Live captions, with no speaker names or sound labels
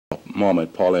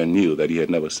moment, Pauline knew that he had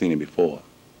never seen him before.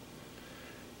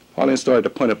 Pauline started to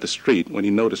point up the street when he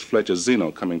noticed Fletcher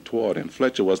Zeno coming toward him.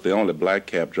 Fletcher was the only black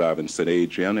cab driver in St.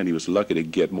 Adrian, and he was lucky to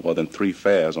get more than 3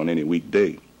 fares on any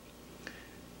weekday.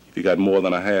 If he got more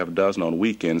than a half dozen on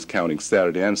weekends, counting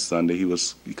Saturday and Sunday,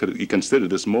 he considered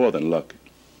this more than lucky.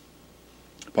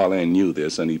 Pauline knew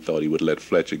this, and he thought he would let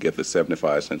Fletcher get the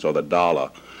 75 cents or the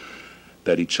 $1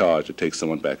 that he charged to take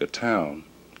someone back to town.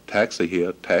 Taxi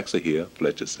here,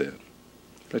 Fletcher said.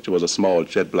 Fletcher was a small,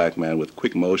 jet-black man with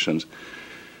quick motions.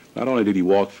 Not only did he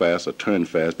walk fast or turn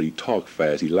fast, but he talked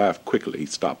fast. He laughed quickly. He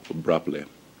stopped abruptly.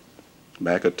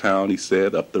 Back of town, he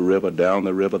said, up the river, down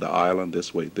the river, the island,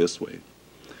 this way, this way.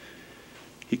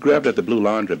 He grabbed at the blue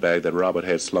laundry bag that Robert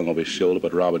had slung over his shoulder,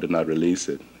 but Robert did not release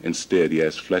it. Instead, he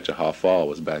asked Fletcher how far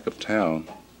was back of town.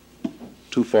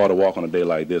 Too far to walk on a day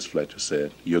like this, Fletcher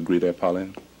said. You agree there,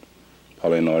 Pauline?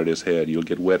 Pauline nodded his head. You'll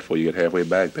get wet before you get halfway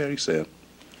back there, he said.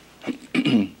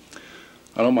 I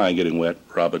don't mind getting wet,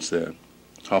 Robert said.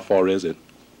 How far is it?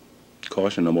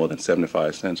 Caution, no more than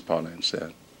 75 cents, Pauline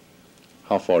said.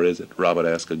 How far is it? Robert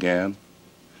asked again.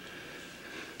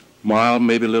 Mile,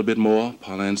 maybe a little bit more,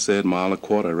 Pauline said. Mile and a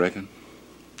quarter, I reckon.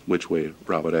 Which way?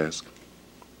 Robert asked.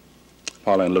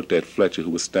 Pauline looked at Fletcher,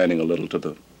 who was standing a little to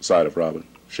the side of Robert,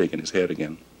 shaking his head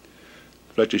again.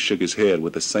 Fletcher shook his head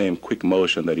with the same quick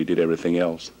motion that he did everything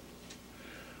else.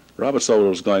 Robert saw what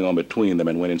was going on between them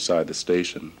and went inside the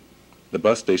station. The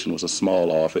bus station was a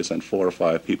small office, and 4 or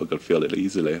 5 people could fill it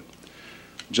easily.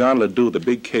 John Ledoux, the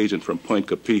big Cajun from Point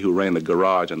Capri who ran the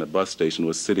garage and the bus station,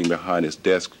 was sitting behind his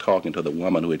desk talking to the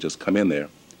woman who had just come in there.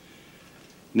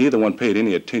 Neither one paid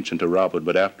any attention to Robert,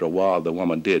 but after a while the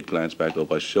woman did glance back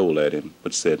over her shoulder at him,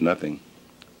 but said nothing.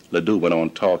 Ledoux went on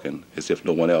talking as if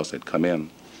no one else had come in.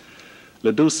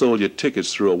 Ledoux sold you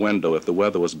tickets through a window. If the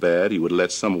weather was bad, he would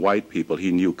let some white people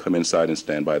he knew come inside and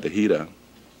stand by the heater.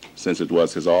 Since it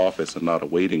was his office and not a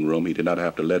waiting room, he did not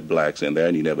have to let blacks in there,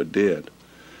 and he never did.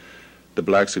 The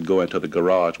blacks could go into the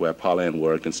garage where Pauline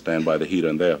worked and stand by the heater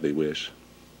in there if they wished.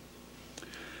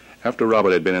 After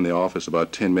Robert had been in the office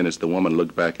about 10 minutes, the woman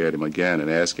looked back at him again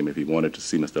and asked him if he wanted to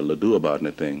see Mr. Ledoux about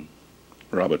anything.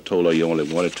 Robert told her he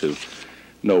only wanted to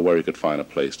know where he could find a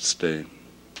place to stay.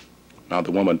 Now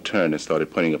the woman turned and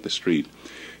started pointing up the street.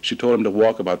 She told him to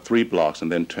walk about 3 blocks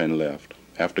and then turn left.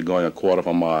 After going a quarter of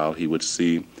a mile, he would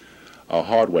see a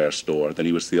hardware store, then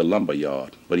he would see a lumber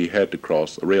yard, but he had to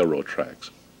cross the railroad tracks.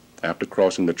 After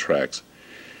crossing the tracks,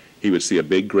 he would see a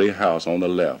big gray house on the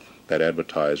left that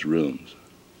advertised rooms.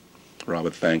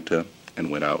 Robert thanked her and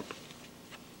went out.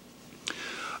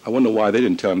 I wonder why they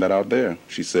didn't tell him that out there,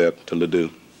 she said to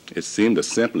Ledoux. It seemed the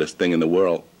simplest thing in the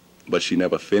world, but she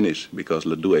never finished because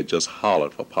Ledoux had just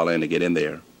hollered for Pauline to get in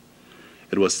there.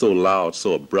 It was so loud,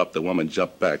 so abrupt, the woman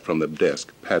jumped back from the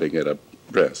desk, patting at her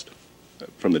breast.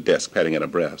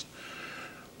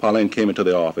 Pauline came into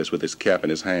the office with his cap in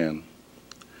his hand.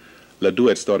 Ledoux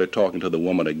had started talking to the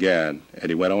woman again, and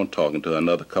he went on talking to her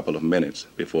another couple of minutes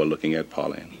before looking at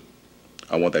Pauline.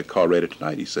 I want that car ready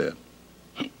tonight, he said.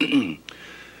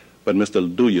 But Mr.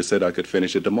 Ledoux, you said I could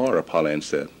finish it tomorrow, Pauline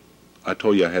said. I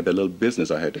told you I had that little business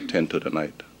I had to tend to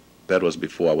tonight. That was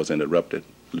before I was interrupted,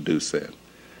 Ledoux said.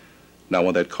 Now I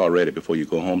want that car ready before you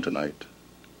go home tonight.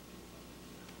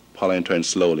 Pauline turned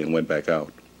slowly and went back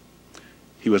out.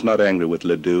 He was not angry with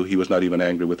Ledoux. He was not even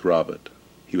angry with Robert.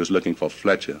 He was looking for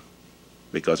Fletcher,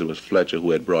 because it was Fletcher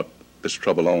who had brought this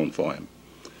trouble on for him.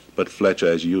 But Fletcher,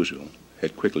 as usual,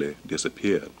 had quickly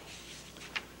disappeared.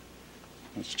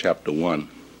 That's chapter 1.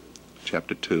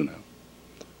 Chapter 2 now.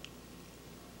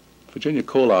 Virginia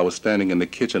Kolar was standing in the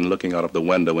kitchen looking out of the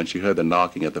window when she heard the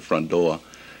knocking at the front door.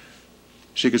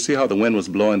 She could see how the wind was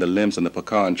blowing the limbs in the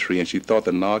pecan tree, and she thought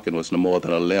the knocking was no more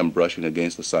than a limb brushing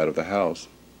against the side of the house.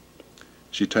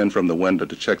 She turned from the window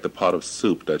to check the pot of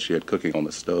soup that she had cooking on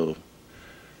the stove.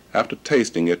 After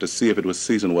tasting it to see if it was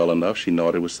seasoned well enough, she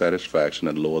nodded with satisfaction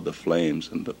and lowered the flames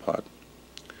in the pot.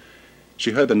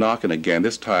 She heard the knocking again,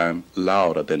 this time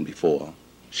louder than before.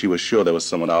 She was sure there was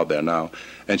someone out there now,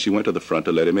 and she went to the front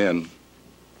to let him in.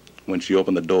 When she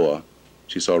opened the door,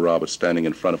 she saw Robert standing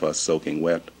in front of her, soaking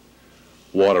wet.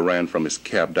 Water ran from his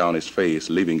cap down his face,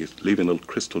 leaving little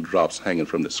crystal drops hanging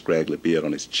from the scraggly beard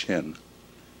on his chin.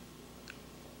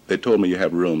 They told me you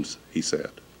have rooms, he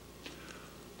said.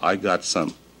 I got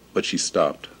some, but she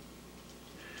stopped.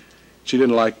 She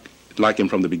didn't like him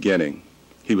from the beginning.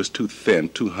 He was too thin,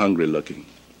 too hungry looking.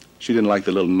 She didn't like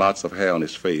the little knots of hair on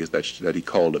his face that he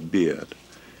called a beard.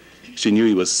 She knew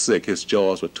he was sick. His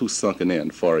jaws were too sunken in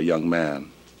for a young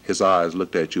man. His eyes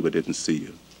looked at you but didn't see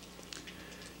you.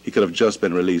 He could have just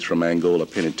been released from Angola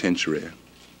Penitentiary.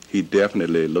 He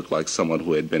definitely looked like someone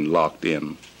who had been locked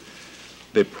in.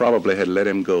 They probably had let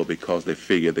him go because they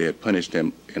figured they had punished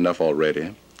him enough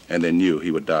already, and they knew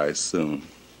he would die soon.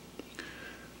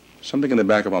 Something in the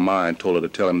back of her mind told her to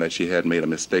tell him that she had made a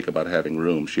mistake about having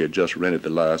room. She had just rented the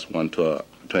last one to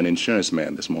an insurance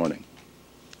man this morning.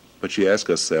 But she asked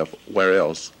herself, where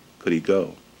else could he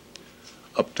go?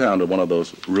 Uptown to one of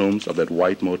those rooms of that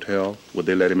white motel? Would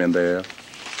they let him in there?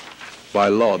 By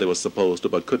law, they were supposed to,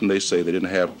 but couldn't they say they didn't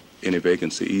have any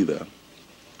vacancy either?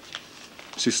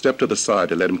 She stepped to the side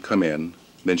to let him come in.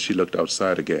 Then she looked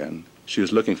outside again. She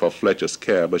was looking for Fletcher's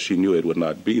cab, but she knew it would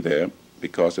not be there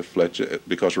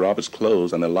because Robert's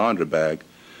clothes and the laundry bag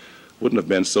wouldn't have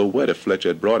been so wet if Fletcher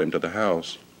had brought him to the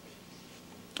house.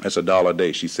 That's $1 a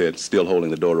day, she said, still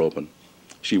holding the door open.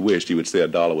 She wished he would say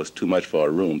 $1 was too much for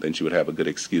a room, then she would have a good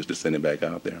excuse to send him back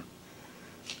out there.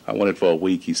 I want it for a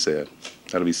week, he said.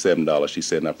 That'll be $7, she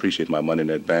said, and I appreciate my money in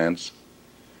advance.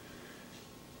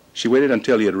 She waited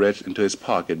until he had reached into his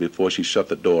pocket before she shut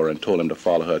the door and told him to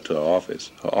follow her to her office.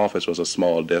 Her office was a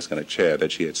small desk and a chair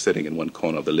that she had sitting in one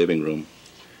corner of the living room.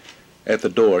 At the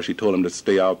door, she told him to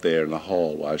stay out there in the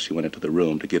hall while she went into the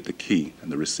room to get the key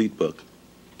and the receipt book.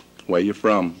 Where you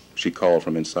from? She called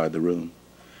from inside the room.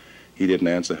 He didn't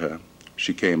answer her.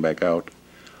 She came back out.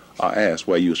 I asked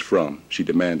where you was from, she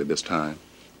demanded this time.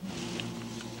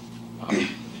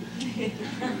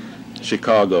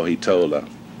 Chicago, he told her.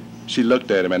 She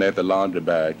looked at him, and at the laundry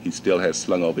bag he still had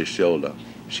slung over his shoulder.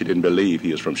 She didn't believe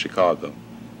he was from Chicago.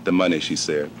 The money, she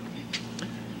said.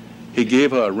 He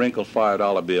gave her a wrinkled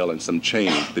 $5 bill and some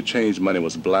change. The change money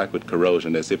was black with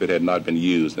corrosion, as if it had not been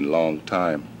used in a long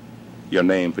time. Your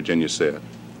name, Virginia said.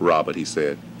 Robert, he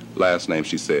said. Last name,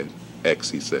 she said. X,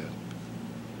 he said.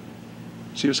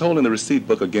 She was holding the receipt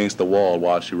book against the wall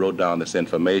while she wrote down this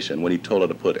information. When he told her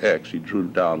to put X, she drew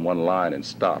down one line and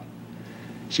stopped.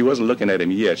 She wasn't looking at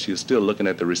him yet. She was still looking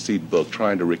at the receipt book,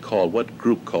 trying to recall what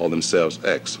group called themselves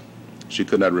X. She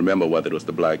could not remember whether it was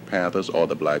the Black Panthers or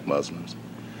the Black Muslims.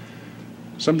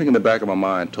 Something in the back of her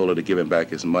mind told her to give him back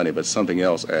his money, but something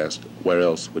else asked, where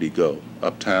else would he go?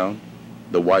 Uptown?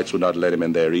 The whites would not let him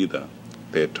in there either.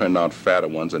 They had turned out fatter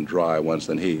ones and drier ones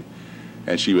than he,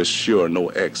 and she was sure no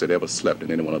X had ever slept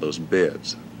in any one of those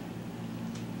beds.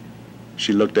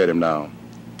 She looked at him now.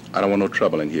 I don't want no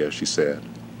trouble in here, she said.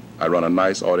 I run a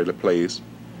nice, orderly place.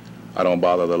 I don't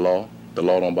bother the law. The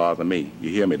law don't bother me. You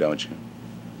hear me, don't you?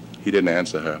 He didn't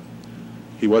answer her.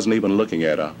 He wasn't even looking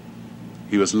at her.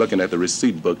 He was looking at the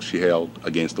receipt book she held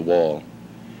against the wall.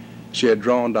 She had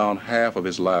drawn down half of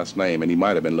his last name, and he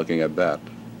might have been looking at that.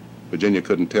 Virginia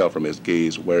couldn't tell from his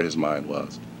gaze where his mind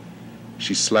was.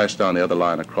 She slashed down the other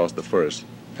line across the first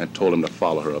and told him to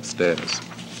follow her upstairs.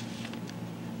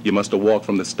 You must have walked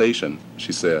from the station,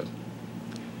 she said.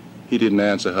 He didn't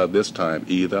answer her this time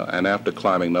either, and after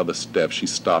climbing another step, she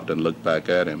stopped and looked back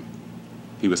at him.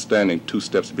 He was standing 2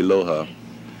 steps below her,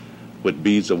 with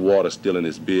beads of water still in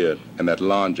his beard, and that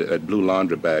blue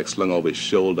laundry bag slung over his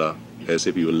shoulder as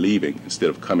if he were leaving instead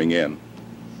of coming in.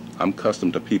 I'm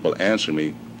accustomed to people answering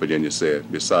me, Virginia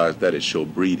said. Besides that, it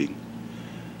showed breeding.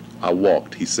 I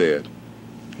walked, he said.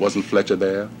 Wasn't Fletcher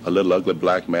there? A little ugly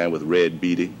black man with red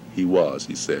beady? He was,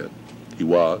 he said. He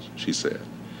was, she said.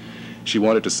 She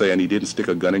wanted to say, and he didn't stick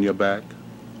a gun in your back?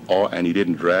 And he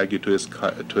didn't drag you to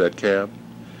that cab?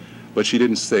 But she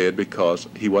didn't say it because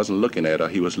he wasn't looking at her.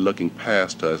 He was looking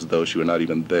past her as though she were not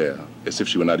even there, as if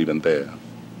she were not even there.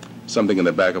 Something in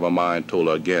the back of her mind told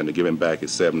her again to give him back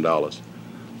his $7.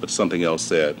 But something else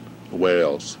said, where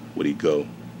else would he go?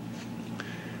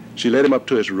 She led him up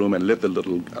to his room and lit the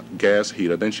little gas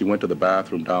heater. Then she went to the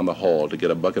bathroom down the hall to get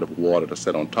a bucket of water to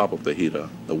set on top of the heater.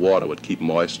 The water would keep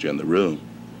moisture in the room.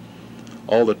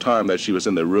 All the time that she was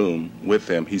in the room with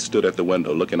him, he stood at the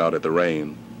window looking out at the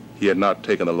rain. He had not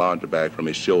taken the laundry bag from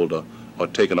his shoulder or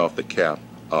taken off the cap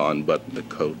or unbuttoned the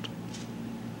coat.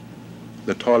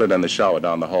 The toilet and the shower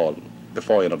down the hall, the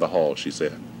far end of the hall, she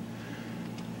said.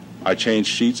 I change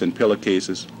sheets and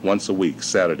pillowcases once a week,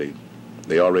 Saturday.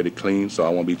 They already clean, so I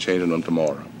won't be changing them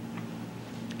tomorrow.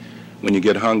 When you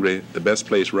get hungry, the best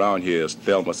place around here is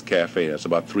Thelma's Cafe. It's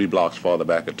about 3 blocks farther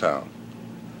back of town.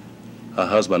 Her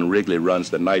husband Wrigley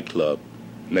runs the nightclub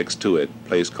next to it, a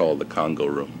place called the Congo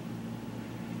Room.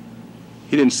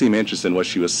 He didn't seem interested in what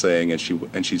she was saying, and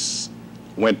she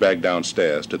went back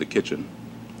downstairs to the kitchen.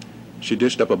 She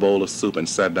dished up a bowl of soup and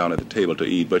sat down at the table to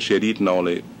eat, but she had eaten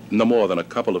only no more than a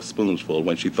couple of spoonsful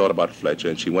when she thought about Fletcher,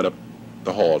 and she went up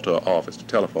the hall to her office to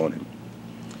telephone him.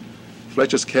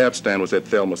 Fletcher's cab stand was at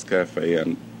Thelma's Cafe,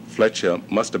 and Fletcher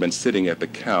must have been sitting at the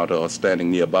counter or standing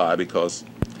nearby, because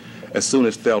as soon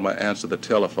as Thelma answered the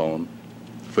telephone,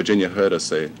 Virginia heard her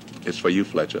say, "It's for you,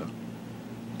 Fletcher."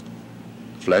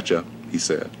 "Fletcher," he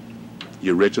said.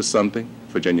 "You rich or something?"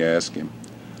 Virginia asked him.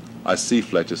 I see,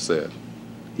 Fletcher said.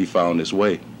 He found his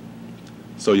way.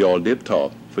 So you all did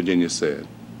talk, Virginia said.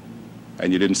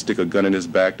 And you didn't stick a gun in his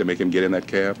back to make him get in that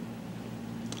cab?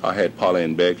 I had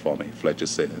Pauline beg for me, Fletcher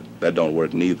said. That don't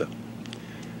work neither.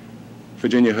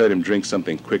 Virginia heard him drink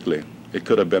something quickly. It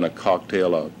could have been a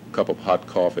cocktail or a cup of hot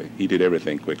coffee. He did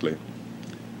everything quickly.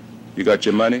 You got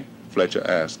your money? Fletcher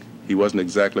asked. He wasn't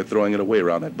exactly throwing it away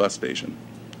around that bus station.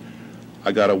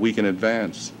 I got a week in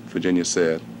advance, Virginia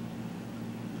said.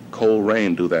 Cold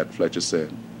rain do that, Fletcher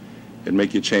said. It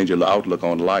make you change your outlook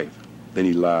on life. Then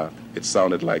he laughed. It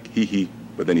sounded like hee-hee,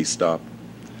 but then he stopped.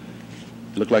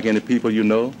 Look like any people you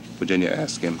know? Virginia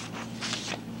asked him.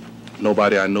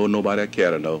 Nobody I know, nobody I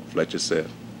care to know, Fletcher said.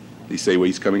 Did he say where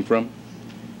he's coming from?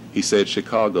 He said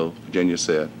Chicago, Virginia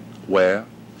said. Where?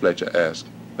 Fletcher asked.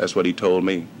 That's what he told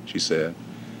me, she said.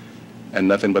 And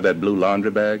nothing but that blue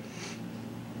laundry bag?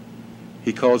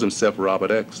 He calls himself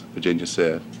Robert X, Virginia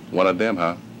said. One of them,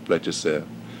 huh? Fletcher said.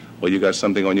 Well, you got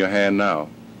something on your hand now.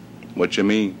 What you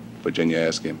mean? Virginia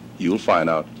asked him. You'll find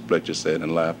out, Fletcher said,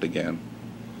 and laughed again.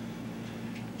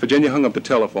 Virginia hung up the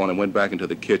telephone and went back into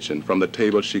the kitchen. From the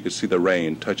table, she could see the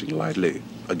rain touching lightly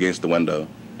against the window.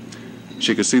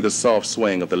 She could see the soft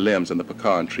swaying of the limbs in the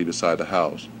pecan tree beside the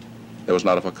house. There was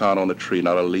not a pecan on the tree,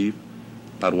 not a leaf,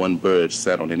 not one bird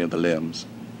sat on any of the limbs.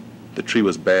 The tree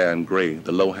was bare and gray.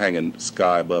 The low-hanging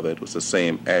sky above it was the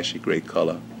same ashy gray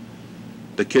color.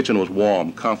 The kitchen was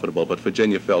warm, comfortable, but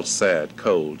Virginia felt sad,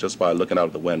 cold, just by looking out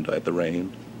of the window at the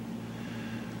rain.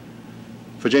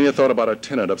 Virginia thought about her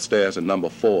tenant upstairs in number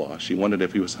 4. She wondered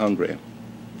if he was hungry.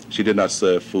 She did not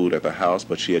serve food at the house,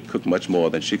 but she had cooked much more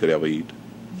than she could ever eat.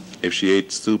 If she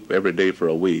ate soup every day for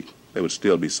a week, there would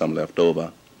still be some left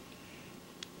over.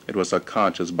 It was her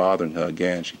conscience bothering her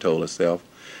again, she told herself.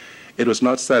 It was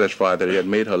not satisfied that it had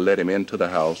made her let him into the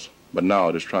house, but now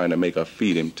it was trying to make her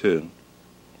feed him too.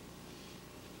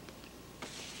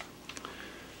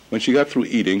 When she got through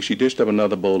eating, she dished up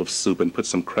another bowl of soup and put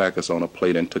some crackers on a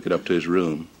plate and took it up to his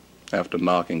room. After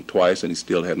knocking twice and he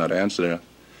still had not answered her,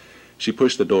 she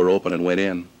pushed the door open and went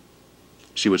in.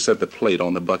 She would set the plate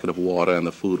on the bucket of water and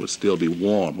the food would still be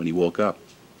warm when he woke up.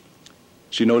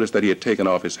 She noticed that he had taken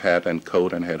off his hat and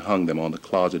coat and had hung them on the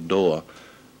closet door.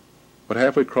 But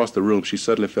halfway across the room, she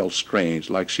suddenly felt strange,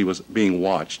 like she was being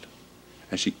watched,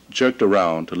 and she jerked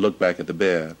around to look back at the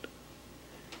bed.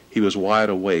 He was wide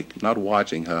awake, not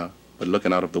watching her, but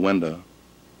looking out of the window.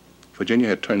 Virginia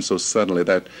had turned so suddenly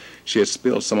that she had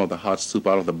spilled some of the hot soup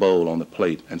out of the bowl on the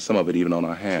plate, and some of it even on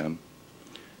her hand.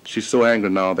 She's so angry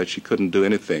now that she couldn't do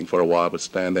anything for a while but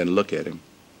stand there and look at him.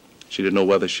 She didn't know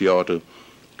whether she ought to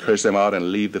curse him out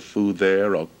and leave the food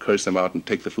there, or curse him out and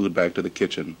take the food back to the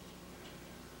kitchen.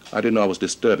 I didn't know I was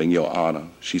disturbing Your Honor,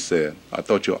 she said. I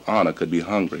thought Your Honor could be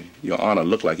hungry. Your Honor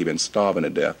looked like he'd been starving to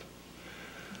death.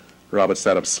 Robert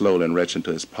sat up slowly and reached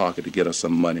into his pocket to get her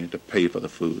some money to pay for the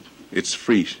food. It's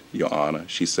free, Your Honor,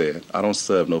 she said. I don't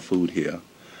serve no food here.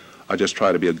 I just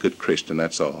try to be a good Christian,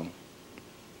 that's all.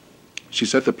 She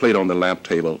set the plate on the lamp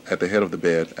table at the head of the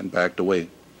bed and backed away.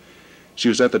 She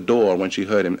was at the door when she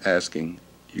heard him asking,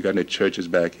 You got any churches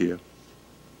back here?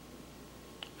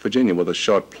 Virginia was a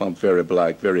short, plump, very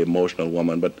black, very emotional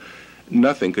woman, but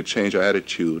nothing could change her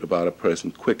attitude about a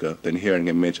person quicker than hearing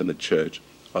him mention the church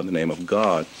or the name of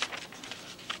God.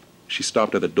 She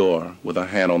stopped at the door with her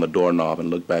hand on the doorknob and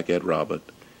looked back at Robert.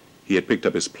 He had picked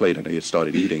up his plate and he had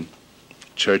started eating.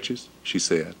 Churches, she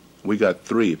said. We got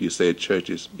 3 if you say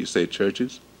churches. You say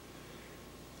churches?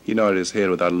 He nodded his head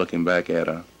without looking back at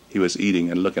her. He was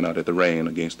eating and looking out at the rain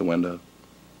against the window.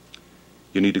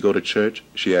 You need to go to church?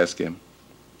 She asked him.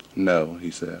 No,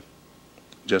 he said.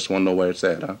 Just want to know where it's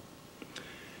at, huh?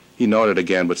 He nodded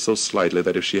again, but so slightly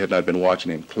that if she had not been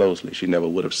watching him closely, she never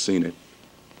would have seen it.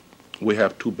 We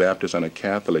have 2 Baptists and a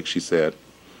Catholic, she said,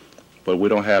 but we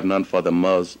don't have none for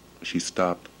the She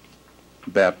stopped.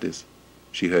 Baptist,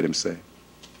 she heard him say.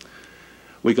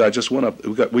 We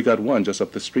got one just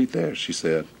up the street there, she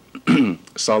said.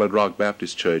 Solid Rock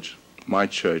Baptist Church, my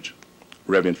church.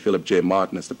 Reverend Philip J.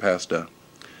 Martin is the pastor.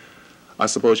 I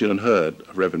suppose you done heard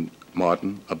of Reverend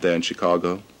Martin up there in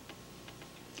Chicago?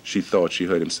 She thought she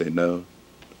heard him say no.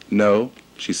 No,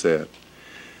 she said.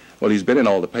 Well, he's been in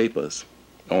all the papers,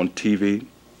 on TV.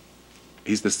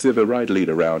 He's the civil rights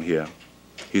leader around here.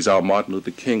 He's our Martin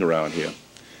Luther King around here.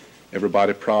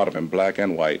 Everybody proud of him, black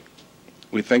and white.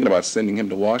 We're thinking about sending him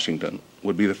to Washington.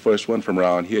 Would be the first one from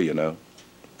around here, you know.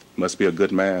 Must be a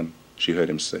good man, she heard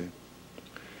him say.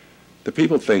 The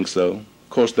people think so. Of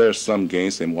course, there's some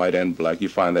against him, white and black. You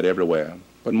find that everywhere.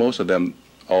 But most of them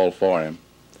all for him.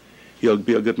 He'll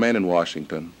be a good man in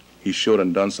Washington. He's sure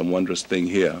and done some wondrous thing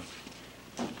here.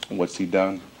 And what's he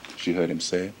done? she heard him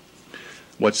say.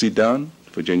 What's he done?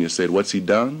 Virginia said. What's he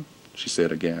done? She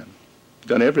said again.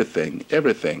 Done everything,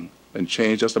 everything, and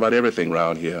changed just about everything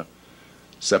round here,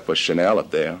 except for Chanel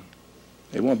up there.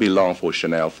 It won't be long before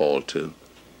Chanel fall too.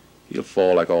 He'll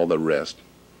fall like all the rest.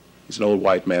 He's an old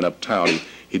white man uptown.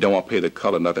 He don't want to pay the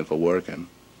color nothing for working.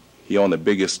 He own the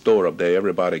biggest store up there.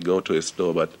 Everybody go to his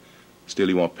store, but still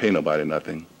he won't pay nobody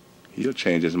nothing. He'll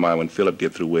change his mind when Philip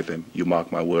get through with him. You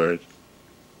mark my word.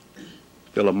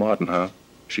 Philip Martin, huh?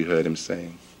 She heard him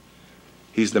saying.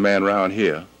 He's the man round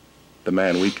here, the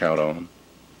man we count on.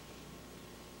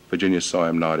 Virginia saw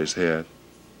him nod his head,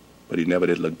 but he never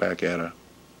did look back at her.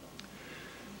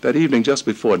 That evening, just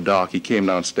before dark, he came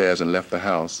downstairs and left the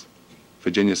house.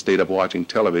 Virginia stayed up watching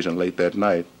television late that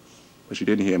night, but she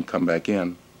didn't hear him come back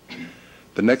in.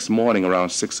 The next morning, around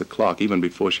 6 o'clock, even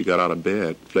before she got out of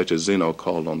bed, Fletcher Zeno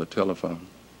called on the telephone.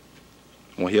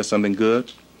 Want to hear something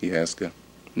good? He asked her.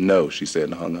 No, she said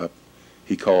and hung up.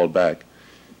 He called back.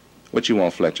 What you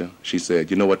want, Fletcher? She said.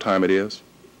 You know what time it is?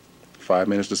 5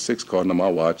 minutes to 6, according to my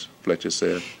watch, Fletcher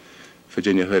said.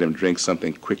 Virginia heard him drink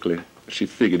something quickly. She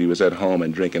figured he was at home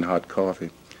and drinking hot coffee.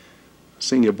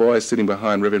 Seen your boy sitting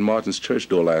behind Reverend Martin's church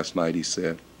door last night, he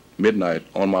said. Midnight,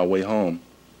 on my way home.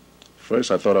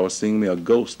 First, I thought I was seeing me a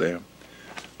ghost there.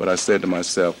 But I said to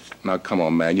myself, now come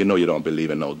on, man, you know you don't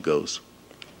believe in no ghosts.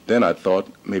 Then I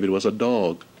thought maybe it was a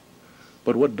dog.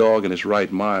 But what dog in his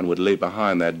right mind would lay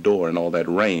behind that door in all that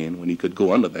rain when he could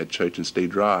go under that church and stay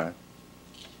dry?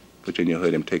 Virginia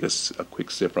heard him take a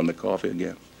quick sip from the coffee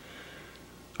again.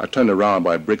 I turned around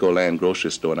by Brick-O-Land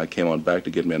grocery store and I came on back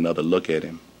to get me another look at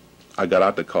him. I got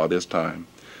out the car this time.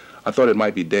 I thought it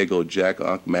might be Dago Jack or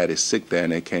Unc Matty sick there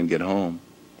and they can't get home.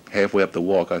 Halfway up the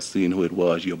walk, I seen who it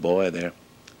was, your boy there,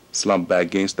 slumped back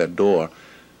against that door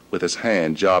with his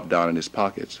hand jobbed down in his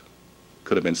pockets.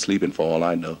 Could have been sleeping for all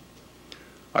I know.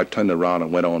 I turned around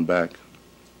and went on back.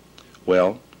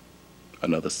 Well,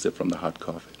 another sip from the hot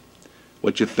coffee.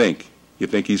 What you think? You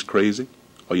think he's crazy?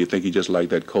 Or you think he just like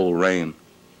that cold rain?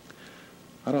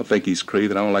 I don't think he's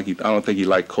crazy. I don't think he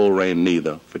liked cold rain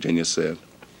neither, Virginia said.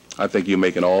 I think you're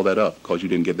making all that up because you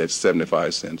didn't get that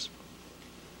 75 cents.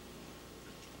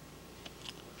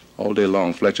 All day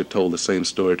long, Fletcher told the same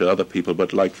story to other people,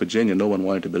 but like Virginia, no one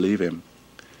wanted to believe him.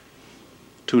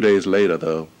 2 days later,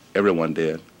 though, everyone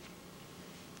did.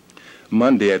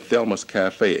 Monday at Thelma's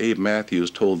Cafe, Abe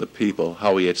Matthews told the people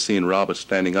how he had seen Robert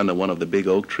standing under one of the big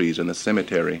oak trees in the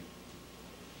cemetery.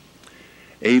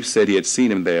 Abe said he had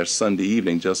seen him there Sunday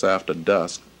evening just after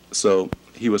dusk, so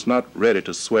he was not ready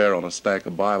to swear on a stack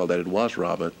of Bible that it was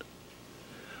Robert.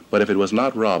 But if it was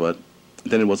not Robert,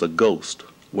 then it was a ghost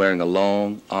wearing a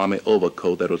long army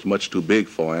overcoat that was much too big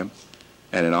for him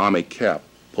and an army cap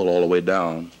pulled all the way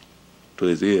down to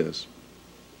his ears.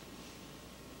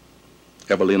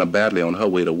 Evelina Badley, on her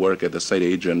way to work at the St.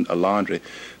 Adrian Laundry,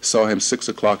 saw him 6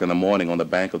 o'clock in the morning on the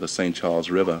bank of the St. Charles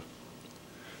River.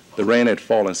 The rain had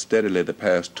fallen steadily the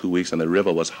past 2 weeks, and the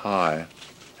river was high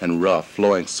and rough,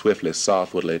 flowing swiftly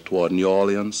southwardly toward New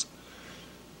Orleans.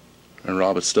 And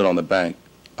Robert stood on the bank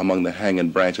among the hanging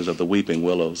branches of the weeping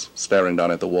willows, staring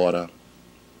down at the water,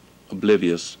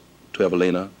 oblivious to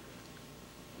Evelina,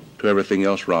 to everything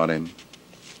else around him,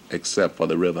 except for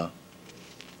the river.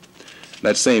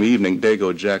 That same evening,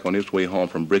 Dago Jack, on his way home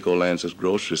from Brick-O-Land's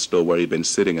grocery store where he'd been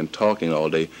sitting and talking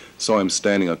all day, saw him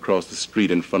standing across the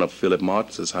street in front of Philip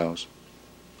Martin's house.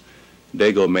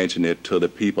 Dago mentioned it to the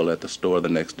people at the store the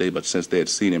next day, but since they had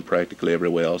seen him practically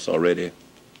everywhere else already,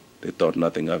 they thought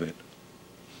nothing of it.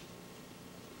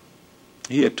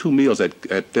 He had 2 meals at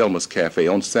Thelma's Cafe.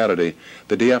 On Saturday,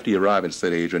 the day after he arrived in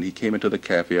St. Adrian, he came into the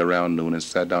cafe around noon and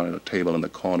sat down at a table in the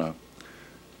corner.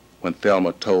 When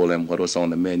Thelma told him what was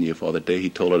on the menu for the day, he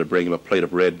told her to bring him a plate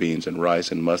of red beans and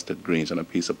rice and mustard greens and a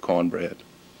piece of cornbread.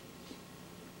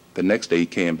 The next day he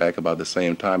came back about the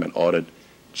same time and ordered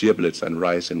giblets and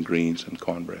rice and greens and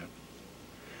cornbread.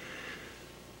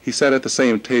 He sat at the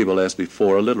same table as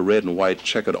before, a little red and white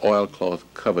checkered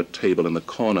oilcloth-covered table in the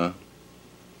corner.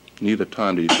 Neither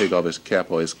time did he take off his cap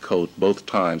or his coat. Both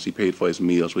times he paid for his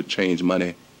meals with change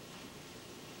money.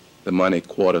 The money,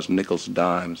 quarters, nickels,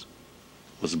 dimes,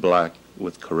 was black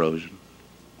with corrosion.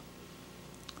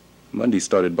 Monday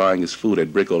started buying his food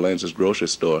at Brick-O-Land's grocery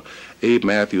store. Abe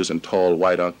Matthews and tall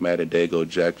white Unc Matty, Dago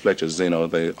Jack, Fletcher Zeno,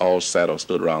 they all sat or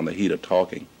stood around the heater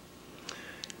talking.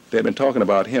 They had been talking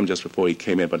about him just before he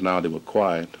came in, but now they were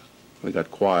quiet. They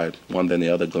got quiet, one then the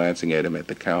other glancing at him at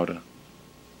the counter.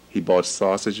 He bought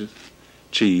sausages,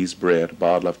 cheese, bread, a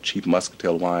bottle of cheap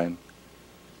muscatel wine.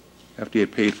 After he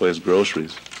had paid for his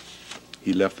groceries,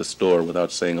 he left the store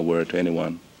without saying a word to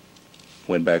anyone,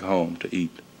 went back home to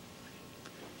eat.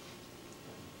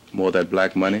 More of that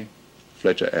black money?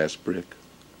 Fletcher asked Brick.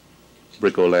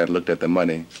 Brick O'Land looked at the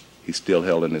money he still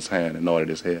held in his hand and nodded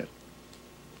his head.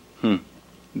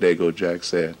 Dago Jack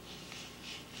said.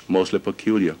 Mostly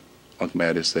peculiar, Unc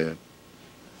Matty said.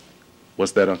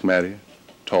 What's that, Unc Matty?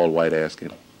 Tall White asked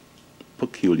him.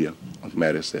 Peculiar, Unc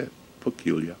Matty said.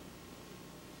 Peculiar.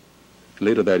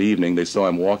 Later that evening, they saw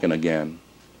him walking again,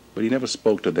 but he never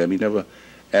spoke to them. He never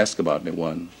asked about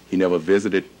anyone. He never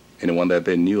visited anyone that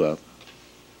they knew of.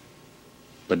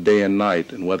 But day and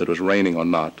night, and whether it was raining or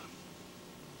not,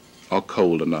 or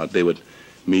cold or not, they would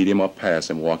meet him or pass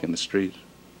him walking the street.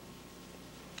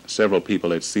 Several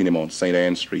people had seen him on St.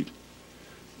 Anne Street,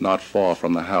 not far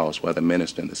from the house where the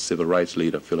minister and the civil rights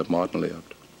leader, Philip Martin,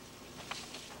 lived.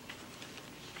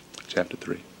 Chapter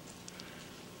 3.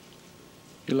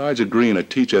 Elijah Green, a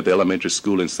teacher at the elementary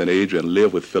school in St. Adrian,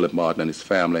 lived with Philip Martin and his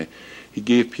family. He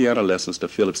gave piano lessons to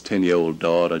Philip's 10-year-old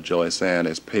daughter, Joyce Ann,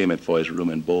 as payment for his room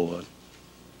and board.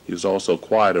 He was also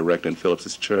choir director in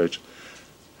Philip's church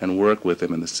and worked with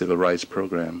him in the civil rights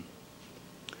program.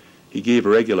 He gave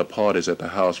regular parties at the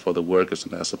house for the workers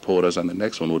and their supporters, and the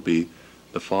next one would be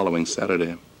the following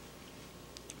Saturday.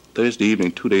 Thursday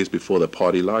evening, 2 days before the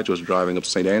party, Elijah was driving up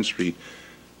St. Anne Street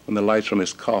when the lights from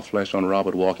his car flashed on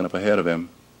Robert walking up ahead of him.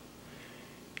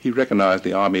 He recognized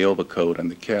the army overcoat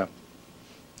and the cap.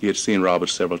 He had seen Robert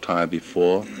several times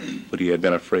before, but he had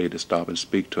been afraid to stop and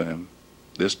speak to him.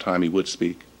 This time he would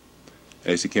speak.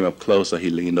 As he came up closer,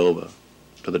 he leaned over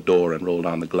to the door and rolled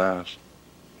down the glass.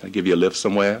 "Can I give you a lift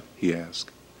somewhere?" he asked.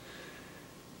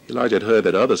 Elijah had heard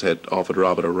that others had offered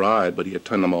Robert a ride, but he had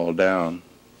turned them all down.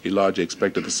 Elijah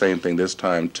expected the same thing this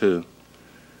time, too.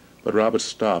 But Robert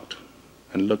stopped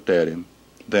and looked at him.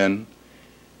 Then,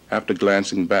 after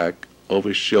glancing back over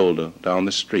his shoulder down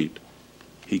the street,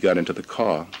 he got into the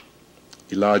car.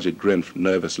 Elijah grinned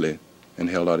nervously and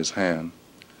held out his hand.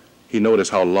 He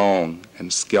noticed how long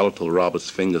and skeletal Robert's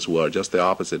fingers were, just the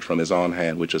opposite from his own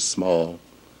hand, which is small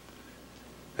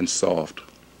and soft.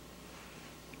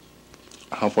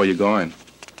 "How far are you going?"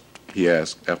 he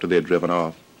asked after they had driven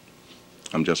off.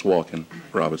 "I'm just walking,"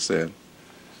 Robert said.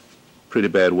 "Pretty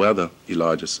bad weather,"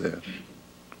 Elijah said.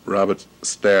 Robert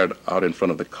stared out in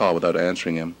front of the car without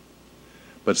answering him.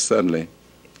 But suddenly,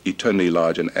 he turned to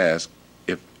Elijah and asked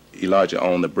if Elijah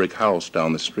owned the brick house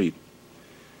down the street.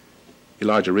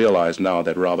 Elijah realized now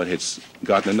that Robert had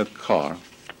gotten in the car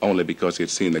only because he had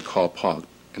seen the car parked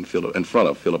in front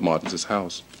of Philip Martin's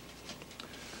house.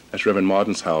 "That's Reverend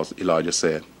Martin's house," Elijah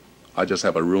said. "I just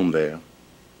have a room there."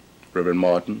 "Reverend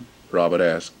Martin?" Robert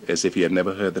asked, as if he had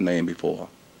never heard the name before.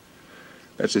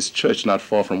 "That's his church not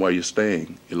far from where you're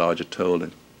staying," Elijah told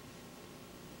him.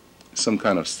 "Some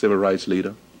kind of civil rights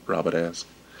leader?" Robert asked.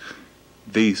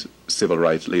 "The civil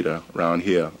rights leader around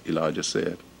here," Elijah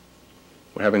said.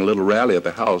 "We're having a little rally at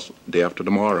the house day after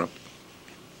tomorrow.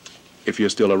 If you're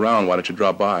still around, why don't you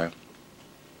drop by?"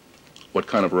 "What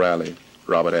kind of rally?"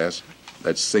 Robert asked.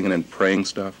 "That singing and praying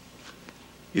stuff?"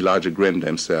 Elijah grinned to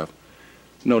himself.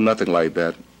 "No, nothing like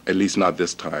that. At least not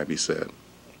this time," he said.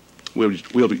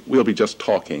 We'll be just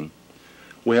talking.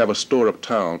 We have a store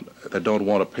uptown that don't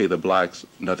want to pay the blacks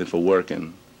nothing for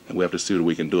working, and we have to see what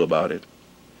we can do about it."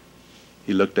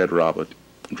 He looked at Robert.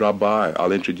 "Drop by.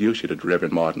 I'll introduce you to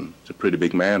Reverend Martin. He's a pretty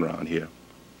big man around here."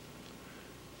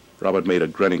 Robert made a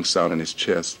grunting sound in his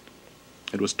chest.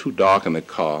 It was too dark in the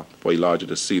car for Elijah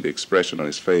to see the expression on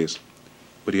his face,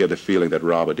 but he had the feeling that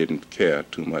Robert didn't care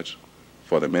too much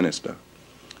for the minister.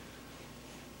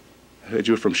 "I heard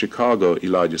you were from Chicago,"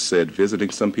 Elijah said,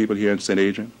 "visiting some people here in St.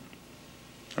 Adrian?"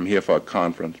 "I'm here for a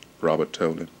conference," Robert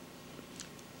told him.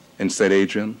 "In St.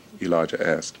 Adrian?" Elijah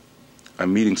asked.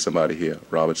 "I'm meeting somebody here,"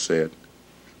 Robert said,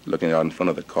 looking out in front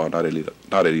of the car, not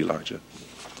at Elijah.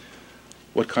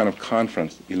 "What kind of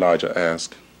conference?" Elijah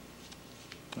asked.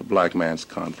 "A black man's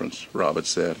conference," Robert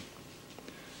said.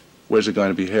 "Where's it going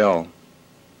to be held?"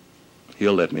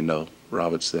 "He'll let me know,"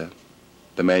 Robert said.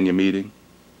 "The man you're meeting?"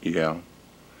 "Yeah."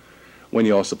 "When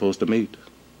you all supposed to meet?"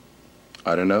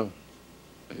 "I don't know,"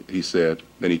 he said.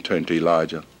 Then he turned to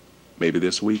Elijah. "Maybe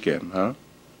this weekend, huh?"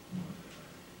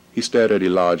 He stared at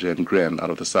Elijah and grinned out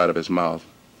of the side of his mouth.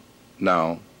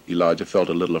 Now, Elijah felt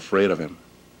a little afraid of him.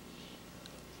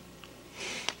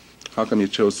 "How come you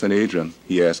chose St. Adrian?"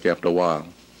 he asked after a while.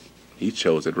 "He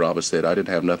chose it," Robert said. "I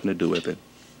didn't have nothing to do with it."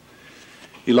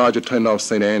 Elijah turned off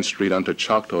St. Anne Street onto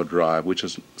Choctaw Drive, which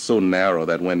is so narrow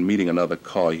that when meeting another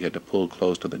car, he had to pull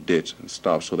close to the ditch and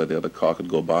stop so that the other car could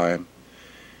go by him.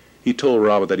 He told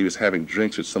Robert that he was having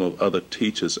drinks with some of the other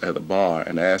teachers at the bar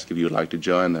and asked if he would like to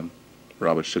join them.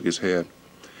 Robert shook his head.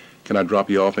 "Can I drop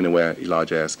you off anywhere?"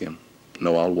 Elijah asked him.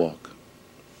 "No, I'll walk."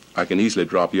 "I can easily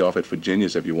drop you off at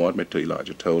Virginia's if you want me to,"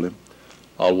 Elijah told him.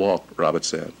 "I'll walk," Robert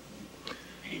said.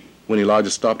 When Elijah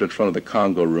stopped in front of the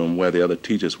Congo room where the other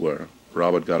teachers were,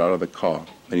 Robert got out of the car.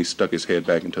 Then he stuck his head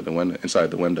back into the window,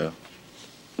 inside the window.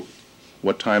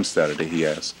 "What time Saturday?" he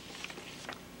asked.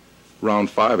 "Round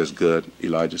 5 is good,"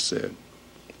 Elijah said.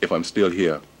 "If I'm still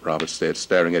here," Robert said,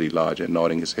 staring at Elijah and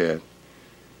nodding his head.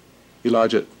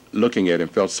 Elijah, looking at him,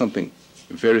 felt something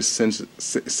very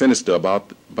sinister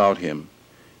about him.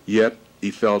 Yet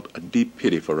he felt a deep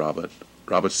pity for Robert.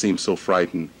 Robert seemed so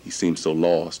frightened. He seemed so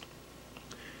lost.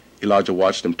 Elijah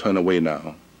watched him turn away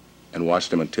now, and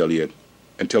watched him until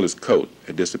his coat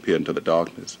had disappeared into the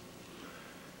darkness.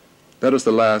 That was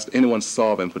the last anyone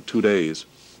saw of him for 2 days.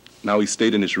 Now he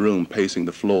stayed in his room, pacing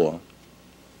the floor.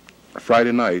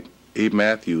 Friday night, Abe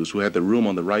Matthews, who had the room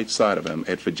on the right side of him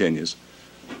at Virginia's,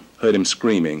 heard him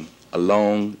screaming, a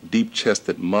long,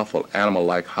 deep-chested, muffled,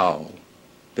 animal-like howl,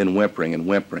 then whimpering and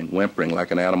whimpering like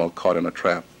an animal caught in a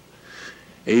trap.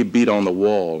 Abe beat on the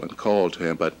wall and called to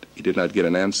him, but he did not get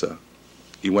an answer.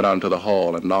 He went out into the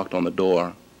hall and knocked on the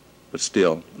door, but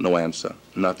still no answer,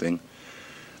 nothing,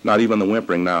 not even the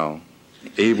whimpering now.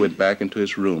 Abe went back into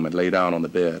his room and lay down on the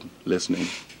bed, listening,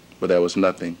 but there was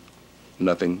nothing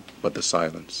but the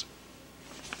silence.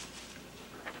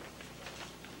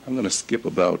 I'm going to skip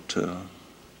about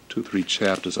 2-3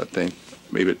 chapters, I think,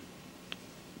 maybe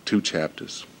 2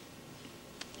 chapters,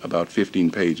 about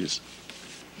 15 pages.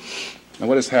 Now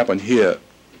what has happened here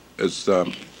is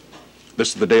this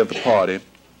is the day of the party,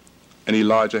 and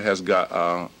Elijah has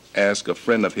asked a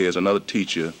friend of his, another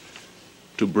teacher,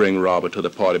 to bring Robert to the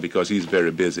party because he's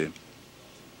very busy.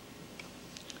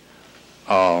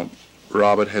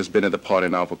 Robert has been at the party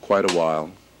now for quite a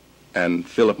while, and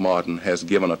Philip Martin has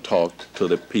given a talk to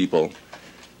the people,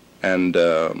 and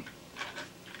the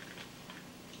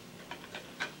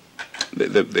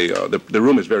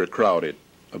room is very crowded.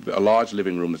 A large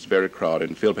living room is very crowded,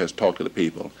 and Philip has talked to the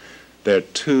people. There are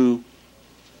 2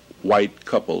 white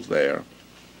couples there.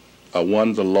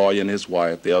 One's a lawyer and his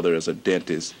wife. The other is a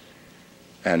dentist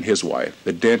and his wife.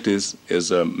 The dentist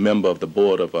is a member of the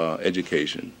Board of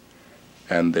Education,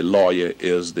 and the lawyer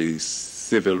is the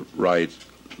civil rights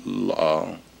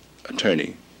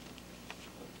attorney.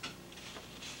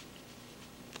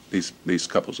 These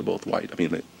couples are both white. I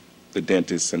mean, the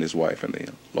dentist and his wife, and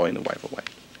the lawyer and the wife are white.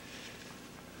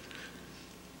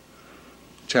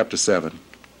 Chapter 7.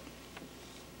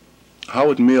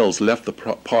 Howard Mills left the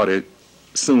party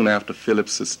soon after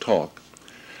Phillips's talk.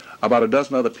 About a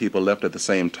dozen other people left at the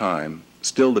same time.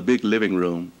 Still, the big living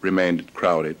room remained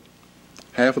crowded.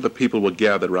 Half of the people were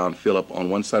gathered around Philip on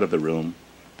one side of the room.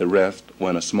 The rest were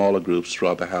in a smaller groups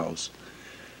throughout the house.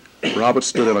 Robert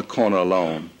stood in a corner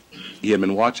alone. He had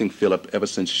been watching Philip ever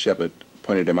since Shepard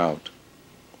pointed him out.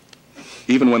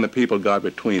 Even when the people got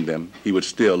between them, he would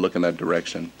still look in that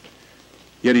direction.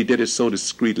 Yet he did it so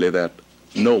discreetly that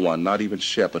no one, not even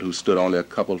Shepard, who stood only a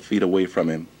couple feet away from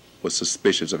him, was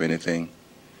suspicious of anything.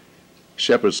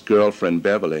 Shepard's girlfriend,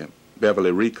 Beverly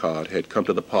Ricard, had come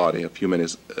to the party a few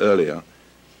minutes earlier,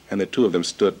 and the 2 of them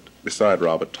stood beside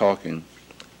Robert talking.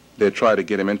 They had tried to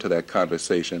get him into that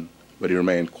conversation, but he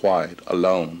remained quiet,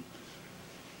 alone,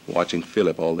 watching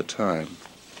Philip all the time.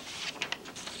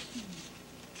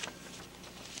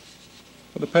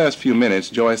 For the past few minutes,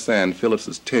 Joyce Ann,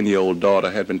 Phillips's 10-year-old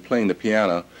daughter, had been playing the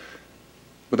piano,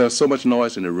 but there was so much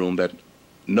noise in the room that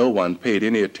no one paid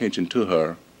any attention to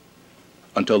her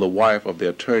until the wife of the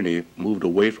attorney moved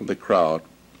away from the crowd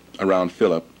around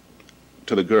Philip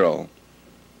to the girl.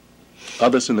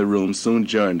 Others in the room soon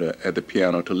joined her at the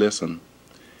piano to listen.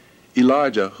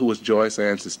 Elijah, who was Joyce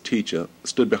Ann's teacher,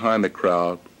 stood behind the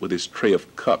crowd with his tray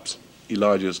of cups.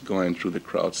 Elijah's going through the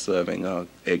crowd serving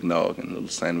eggnog and little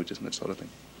sandwiches and that sort of thing.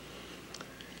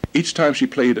 Each time she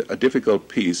played a difficult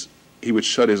piece, he would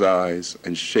shut his eyes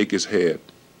and shake his head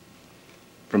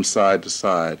from side to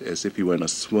side as if he were in a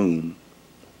swoon.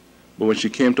 But when she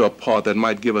came to a part that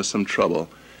might give her some trouble,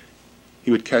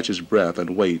 he would catch his breath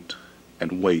and wait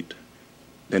and wait.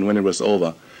 Then when it was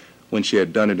over, when she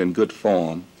had done it in good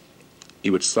form, he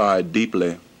would sigh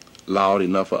deeply, loud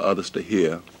enough for others to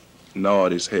hear,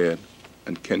 nod his head,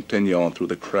 and continue on through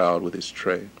the crowd with his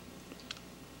tray.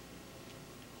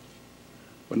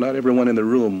 But not everyone in the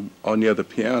room or near the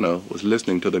piano was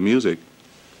listening to the music.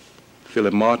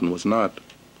 Philip Martin was not,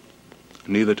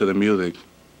 neither to the music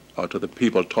or to the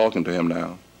people talking to him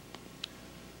now.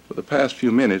 For the past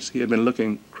few minutes, he had been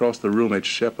looking across the room at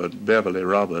Shepard, Beverly,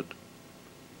 Robert.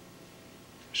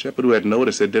 Shepard, who had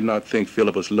noticed it, did not think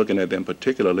Philip was looking at them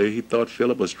particularly. He thought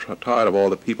Philip was tired of all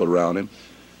the people around him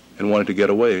and wanted to get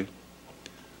away.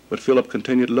 But Philip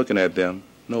continued looking at them,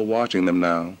 no watching them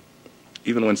now.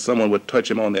 Even when someone would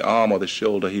touch him on the arm or the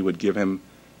shoulder, he would give him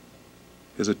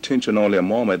his attention only a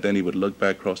moment, then he would look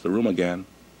back across the room again.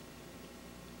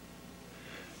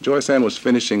 Joyce Ann was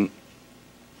finishing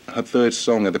her third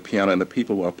song at the piano, and the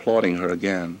people were applauding her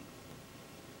again.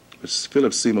 But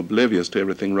Philip seemed oblivious to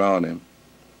everything around him.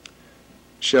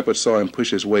 Shepard saw him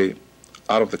push his way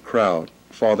out of the crowd,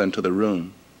 farther into the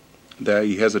room. There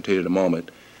he hesitated a moment,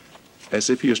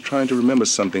 as if he was trying to remember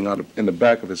something in the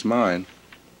back of his mind.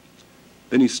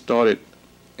 Then he started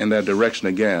in that direction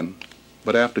again,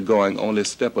 but after going only a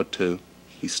step or two,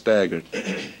 he staggered.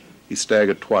 He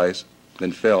staggered twice,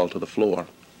 then fell to the floor.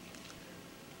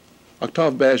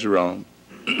 Octave Bergeron,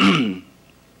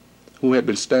 who had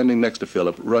been standing next to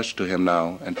Philip, rushed to him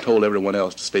now and told everyone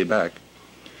else to stay back.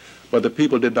 But the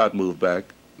people did not move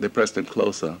back. They pressed in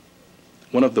closer.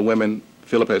 One of the women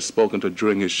Philip had spoken to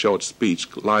during his short speech,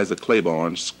 Liza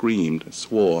Claiborne, screamed and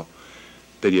swore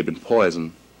that he had been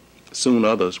poisoned. Soon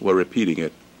others were repeating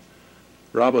it.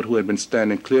 Robert, who had been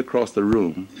standing clear across the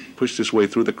room, pushed his way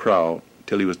through the crowd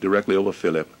till he was directly over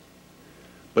Philip.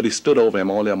 But he stood over him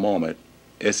only a moment,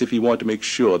 as if he wanted to make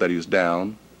sure that he was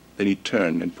down. Then he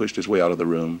turned and pushed his way out of the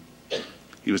room.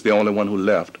 He was the only one who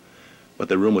left, but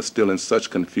the room was still in such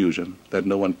confusion that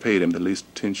no one paid him the least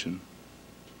attention.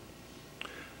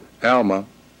 Alma,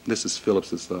 this is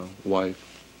Philip's wife,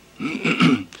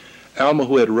 Alma,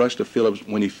 who had rushed to Philip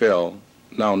when he fell,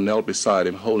 now knelt beside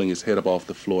him, holding his head up off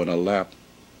the floor in her lap.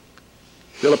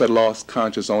 Philip had lost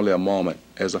conscience only a moment,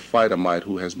 as a fighter might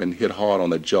who has been hit hard on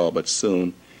the jaw, but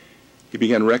soon he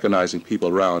began recognizing people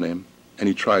around him, and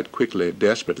he tried quickly,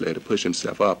 desperately, to push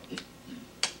himself up.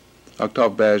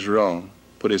 Octave Bergeron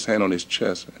put his hand on his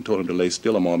chest and told him to lay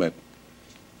still a moment.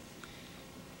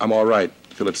 "I'm all right,"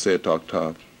 Philip said to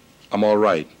Octave. "I'm all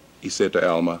right," he said to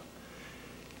Alma.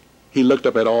 He looked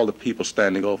up at all the people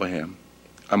standing over him.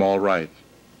 "I'm all right.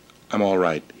 I'm all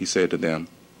right," he said to them.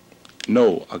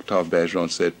 "No," Octave Bergeron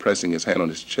said, pressing his hand on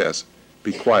his chest.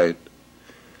 "Be quiet.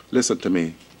 Listen to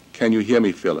me. Can you hear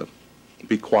me, Philip?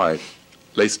 Be quiet.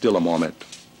 Lay still a moment."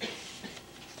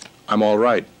 "I'm all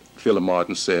right," Philip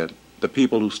Martin said. The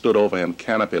people who stood over him,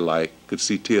 canopy-like, could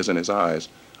see tears in his eyes.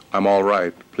 "I'm all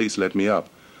right. Please let me up.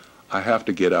 I have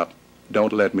to get up.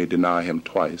 Don't let me deny him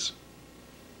twice."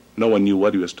 No one knew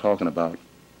what he was talking about.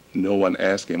 No one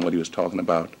asked him what he was talking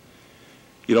about.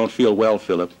 "You don't feel well,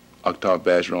 Philip," Octave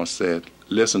Bergeron said.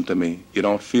 "Listen to me. You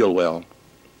don't feel well."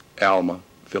 "Alma,"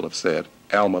 Philip said.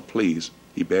 "Alma, please,"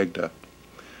 he begged her.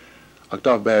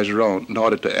 Octave Bergeron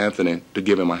nodded to Anthony to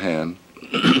give him a hand.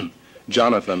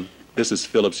 "Jonathan, this is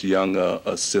Philip's young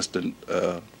assistant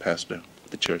pastor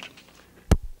at the church."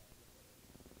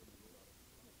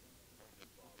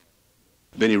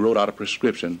 Then he wrote out a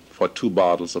prescription for 2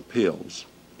 bottles of pills.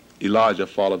 Elijah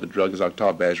followed the druggist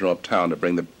Octave Bergeron uptown to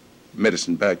bring the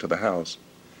medicine back to the house.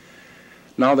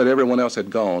 Now that everyone else had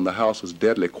gone, the house was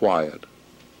deadly quiet.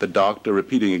 The doctor,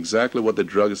 repeating exactly what the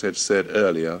druggist had said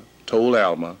earlier, told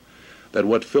Alma that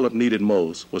what Philip needed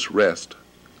most was rest,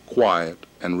 quiet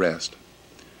and rest.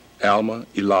 Alma,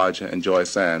 Elijah, and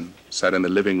Joyce Ann sat in the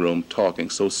living room talking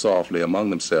so softly among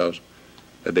themselves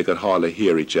that they could hardly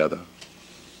hear each other.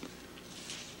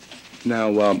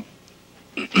 Now,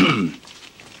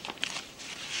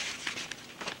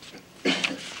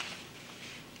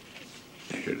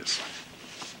 here it is.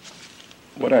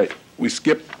 We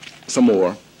skipped some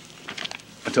more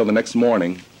until the next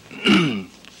morning.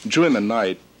 During the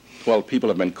night, well, people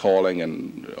have been calling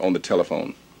and on the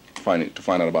telephone to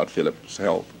find out about Philip's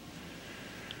health.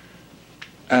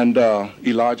 And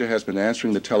Elijah has been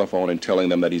answering the telephone and telling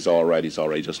them that he's all right, he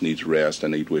just needs rest,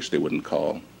 and he'd wish they wouldn't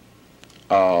call.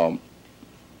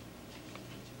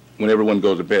 When everyone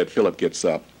goes to bed, Philip gets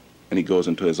up and he goes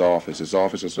into his office. His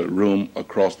office is a room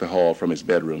across the hall from his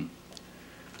bedroom.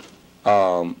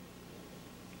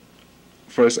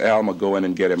 First Alma go in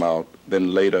and get him out,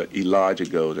 then later Elijah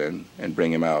goes in and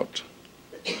bring him out.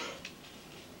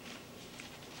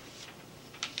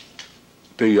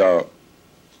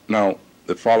 Now,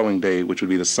 the following day, which would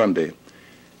be the Sunday,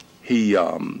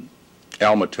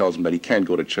 Alma tells him that he can't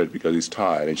go to church because he's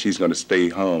tired, and she's going to stay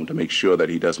home to make sure that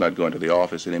he does not go into the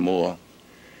office anymore.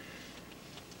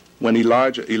 When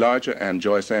Elijah and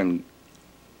Joyce Ann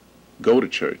go to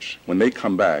church, when they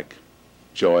come back,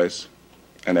 Joyce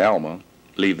and Alma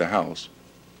leave the house.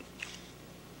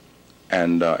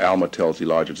 And Alma tells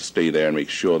Elijah to stay there and make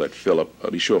sure that Philip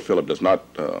does not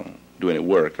do any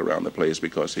work around the place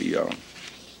because he's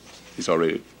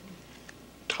already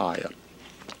tired.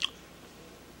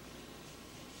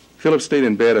 Philip stayed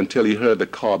in bed until he heard the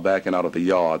car backing out of the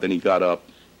yard. Then he got up,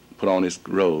 put on his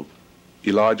robe.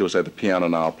 Elijah was at the piano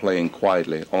now, playing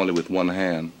quietly, only with one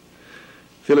hand.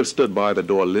 Philip stood by the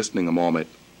door listening a moment.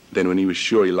 Then when he was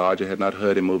sure Elijah had not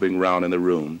heard him moving round in the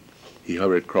room, he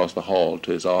hurried across the hall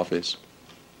to his office.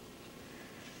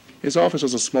 His office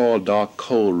was a small, dark,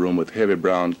 cold room with heavy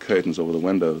brown curtains over the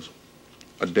windows.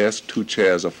 A desk, 2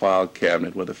 chairs, a file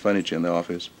cabinet were the furniture in the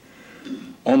office.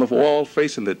 On the wall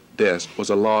facing the desk was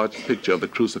a large picture of the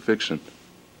crucifixion.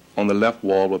 On the left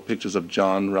wall were pictures of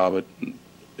John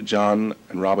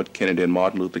and Robert Kennedy and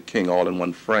Martin Luther King all in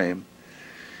one frame.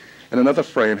 In another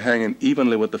frame, hanging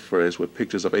evenly with the first, were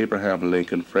pictures of Abraham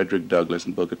Lincoln, Frederick Douglass,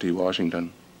 and Booker T.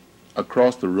 Washington.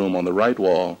 Across the room on the right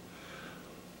wall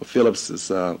were Phillips's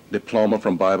diploma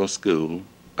from Bible school,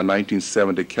 a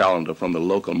 1970 calendar from the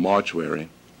local mortuary,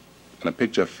 and a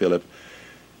picture of Philip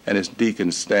and his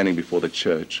deacons standing before the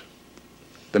church.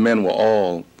 The men were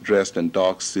all dressed in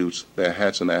dark suits, their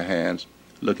hats in their hands,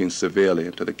 looking severely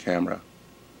into the camera.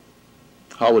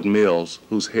 Howard Mills,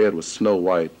 whose head was snow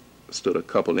white, stood a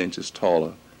couple inches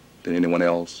taller than anyone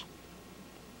else.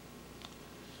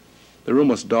 The room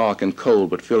was dark and cold,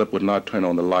 but Philip would not turn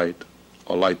on the light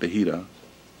or light the heater.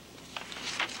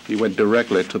 He went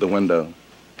directly to the window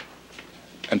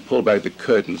and pulled back the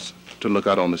curtains to look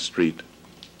out on the street.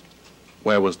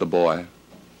 Where was the boy?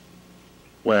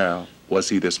 Where was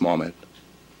he this moment?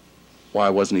 Why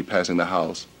wasn't he passing the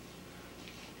house?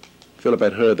 Philip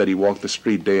had heard that he walked the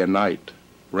street day and night,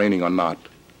 raining or not,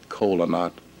 cold or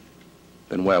not.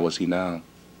 Then where was he now?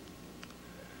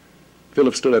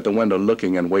 Philip stood at the window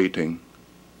looking and waiting,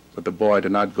 but the boy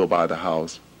did not go by the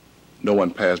house. No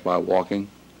one passed by walking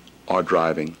or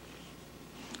driving.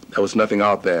 There was nothing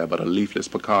out there but a leafless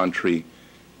pecan tree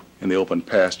in the open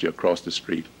pasture across the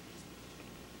street.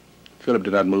 Philip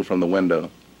did not move from the window.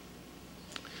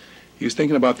 He was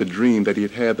thinking about the dream that he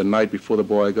had had the night before the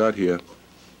boy got here.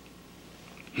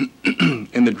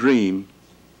 In the dream,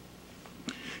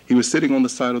 he was sitting on the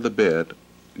side of the bed,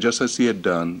 just as he had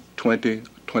done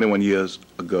 21 years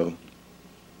ago.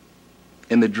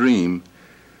 In the dream,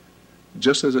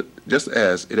 just as it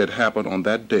had happened on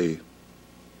that day,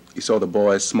 he saw the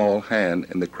boy's small hand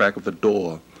in the crack of the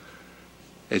door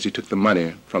as he took the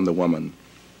money from the woman.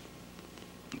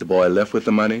 The boy left with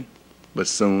the money, but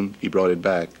soon he brought it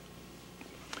back.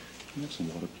 Can you have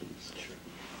some water, please?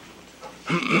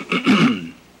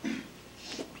 Sure.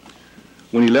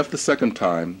 When he left the second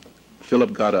time,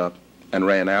 Philip got up and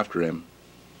ran after him.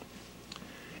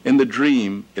 In the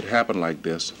dream, it happened like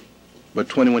this, but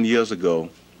 21 years ago,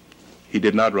 he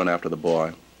did not run after the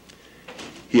boy.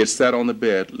 He had sat on the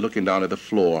bed looking down at the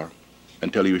floor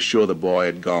until he was sure the boy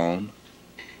had gone.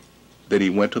 Then he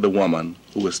went to the woman,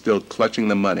 who was still clutching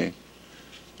the money,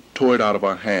 tore it out of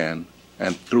her hand,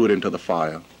 and threw it into the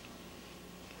fire.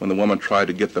 When the woman tried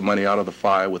to get the money out of the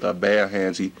fire with her bare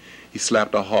hands, he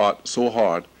slapped her so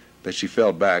hard that she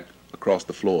fell back across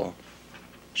the floor.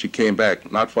 She came back,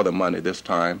 not for the money this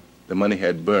time. The money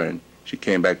had burned. She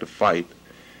came back to fight.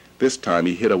 This time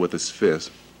he hit her with his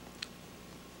fist.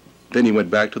 Then he went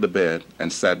back to the bed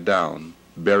and sat down,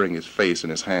 burying his face in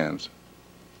his hands.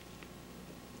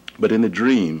 But in the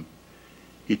dream,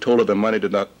 he told her the money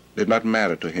did not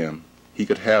matter to him. She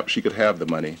could have the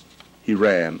money. He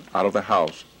ran out of the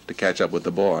house to catch up with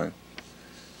the boy.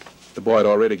 The boy had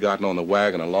already gotten on the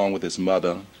wagon along with his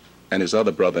mother and his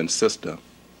other brother and sister,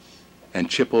 and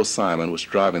Chippo Simon was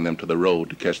driving them to the road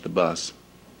to catch the bus.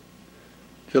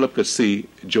 Philip could see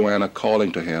Joanna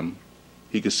calling to him.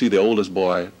 He could see the oldest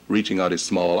boy reaching out his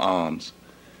small arms.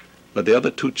 But the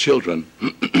other 2 children,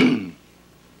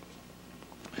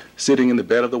 sitting in the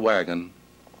bed of the wagon,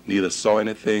 neither saw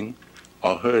anything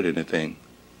or heard anything.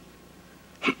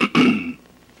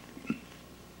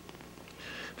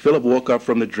 Philip woke up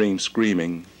from the dream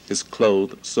screaming, his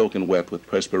clothes soaking wet with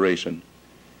perspiration.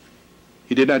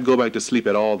 He did not go back to sleep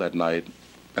at all that night,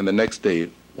 and the next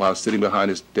day, while sitting behind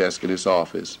his desk in his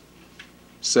office,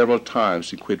 several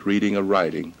times he quit reading or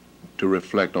writing to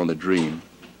reflect on the dream.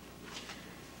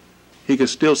 He could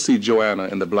still see Joanna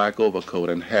in the black overcoat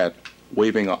and hat,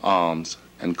 waving her arms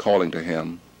and calling to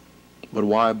him. But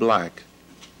why black?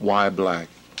 Why black?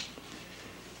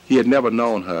 He had never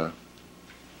known her.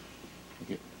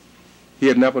 He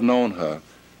had never known her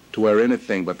to wear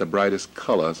anything but the brightest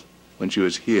colors when she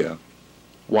was here.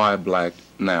 Why black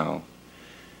now?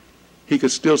 He could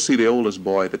still see the oldest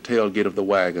boy at the tailgate of the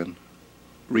wagon,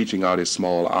 reaching out his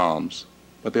small arms,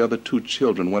 but the other 2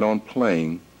 children went on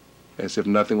playing as if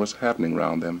nothing was happening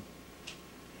around them.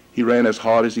 He ran as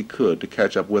hard as he could to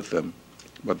catch up with them,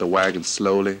 but the wagon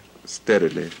slowly,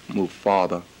 steadily moved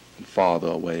farther and farther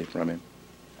away from him.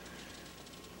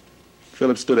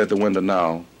 Philip stood at the window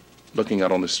now, looking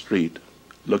out on the street,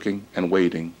 looking and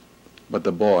waiting, but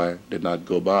the boy did not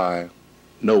go by.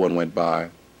 No one went by.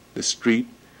 The street,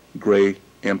 gray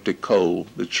empty, cold.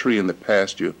 The tree in the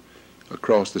pasture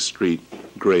across the street,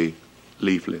 gray,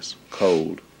 leafless,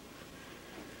 cold.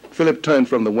 Philip turned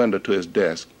from the window to his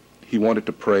desk. He wanted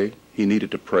to pray. He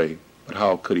needed to pray. But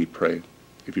how could he pray?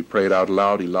 If he prayed out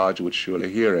loud, Elijah would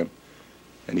surely hear him,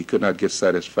 and he could not get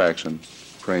satisfaction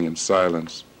praying in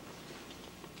silence.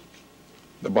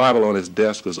 The Bible on his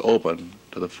desk was open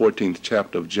to the 14th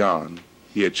chapter of John.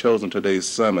 He had chosen today's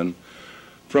sermon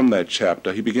from that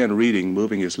chapter. He began reading,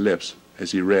 moving his lips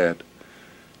as he read.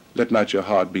 Let not your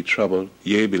heart be troubled.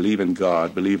 Yea, believe in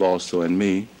God. Believe also in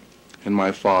me. In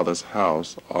my Father's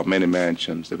house are many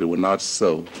mansions. If it were not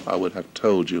so, I would have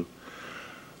told you.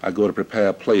 I go to prepare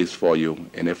a place for you,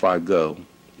 and if I go.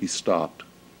 He stopped.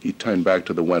 He turned back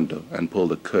to the window and pulled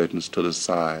the curtains to the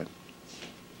side.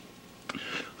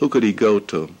 Who could he go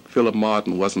to? Philip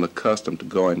Martin wasn't accustomed to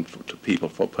going to people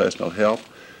for personal help.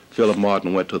 Philip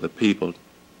Martin went to the people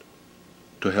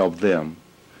to help them.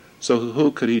 So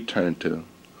who could he turn to?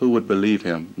 Who would believe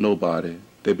him? Nobody.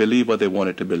 They believed what they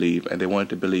wanted to believe, and they wanted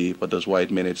to believe what those white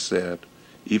men had said.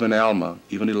 Even Alma,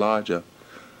 even Elijah,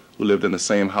 who lived in the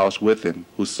same house with him,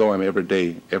 who saw him every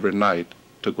day, every night,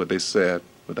 took what they said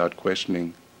without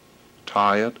questioning.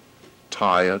 Tired,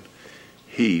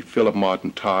 he, Philip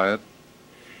Martin, tired.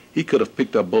 He could have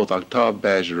picked up both Octave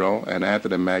Bergeron and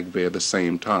Anthony McVeigh at the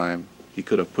same time. He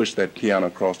could have pushed that piano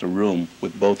across the room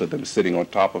with both of them sitting on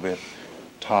top of it.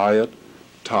 Tired,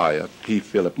 he,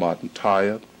 Philip Martin,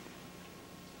 tired.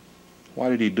 Why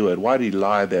did he do it? Why did he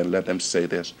lie there and let them say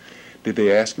this? Did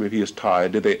they ask him if he was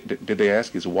tired? Did they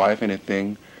ask his wife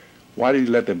anything? Why did he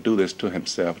let them do this to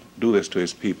himself, do this to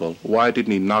his people? Why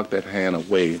didn't he knock that hand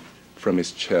away from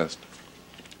his chest?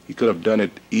 He could have done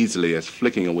it easily as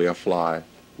flicking away a fly.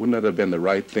 Wouldn't that have been the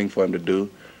right thing for him to do?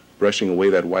 Brushing away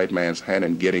that white man's hand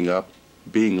and getting up?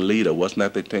 Being leader, wasn't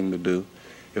that the thing to do?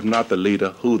 If not the leader,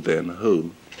 who then?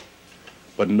 Who?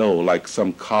 But no, like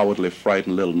some cowardly,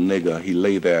 frightened little nigger, he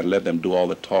lay there and let them do all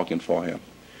the talking for him.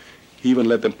 He even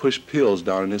let them push pills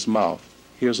down in his mouth.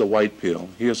 Here's a white pill.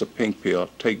 Here's a pink pill.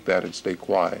 Take that and stay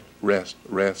quiet. Rest,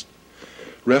 rest.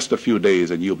 Rest a few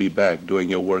days and you'll be back doing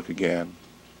your work again.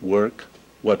 Work?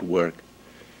 What work?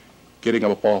 Getting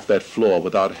up off that floor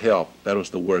without help, that was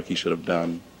the work he should have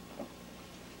done.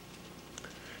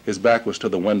 His back was to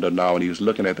the window now, and he was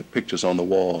looking at the pictures on the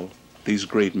wall. These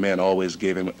great men always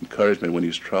gave him encouragement when he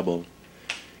was troubled.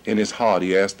 In his heart,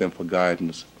 he asked them for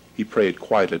guidance. He prayed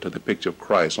quietly to the picture of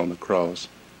Christ on the cross.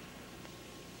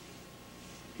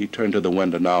 He turned to the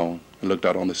window now and looked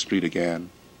out on the street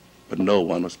again, but no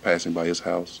one was passing by his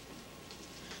house.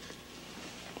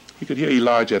 He could hear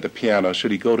Elijah at the piano.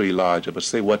 Should he go to Elijah? But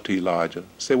say what to Elijah?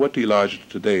 Say what to Elijah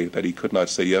today that he could not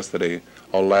say yesterday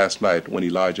or last night when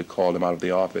Elijah called him out of the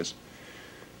office?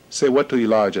 Say what to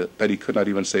Elijah that he could not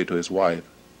even say to his wife?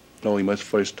 No, he must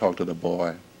first talk to the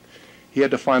boy. He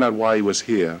had to find out why he was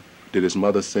here. Did his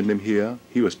mother send him here?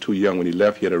 He was too young when he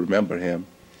left here to remember him.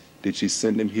 Did she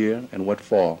send him here, and what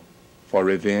for? For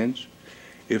revenge?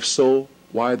 If so,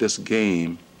 why this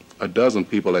game? A dozen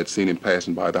people had seen him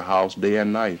passing by the house day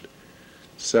and night.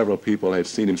 Several people had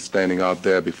seen him standing out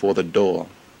there before the door.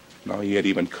 Now he had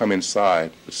even come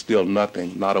inside, but still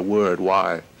nothing, not a word.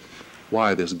 Why?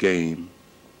 Why this game?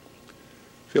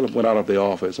 Philip went out of the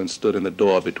office and stood in the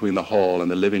door between the hall and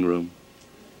the living room.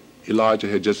 Elijah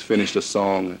had just finished a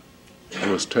song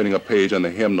and was turning a page on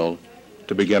the hymnal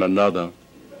to begin another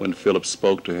when Philip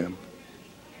spoke to him.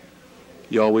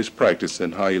 You always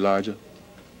practicing, huh, Elijah?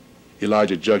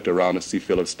 Elijah jerked around to see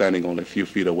Philip standing only a few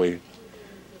feet away.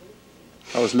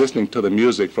 I was listening to the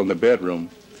music from the bedroom,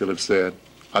 Philip said.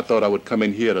 I thought I would come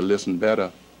in here to listen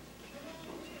better.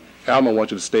 Alma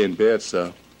wants you to stay in bed,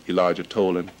 sir, Elijah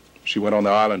told him. She went on the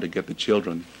island to get the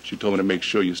children. She told me to make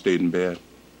sure you stayed in bed.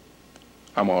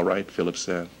 I'm all right, Philip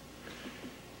said.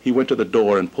 He went to the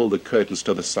door and pulled the curtains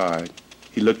to the side.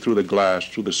 He looked through the glass,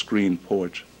 through the screened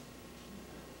porch.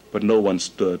 But no one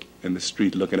stood in the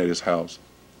street looking at his house,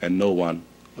 and no one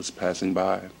was passing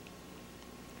by.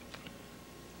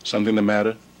 Something the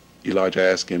matter? Elijah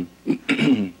asked him.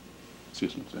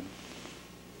 Excuse me, sir.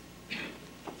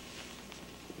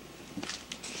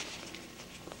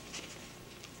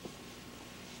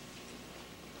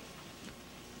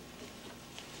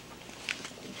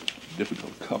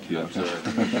 Difficult cup here. I'm sorry.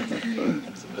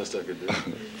 That's the best I could do.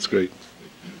 It's great.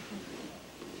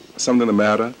 Something the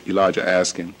matter? Elijah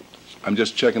asked him. I'm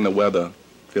just checking the weather,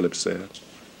 Philip said.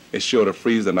 It's sure to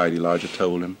freeze tonight, Elijah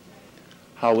told him.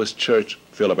 How is church?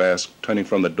 Philip asked, turning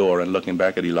from the door and looking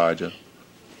back at Elijah.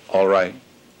 All right,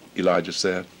 Elijah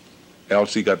said.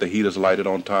 Elsie got the heaters lighted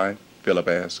on time? Philip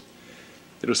asked.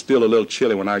 It was still a little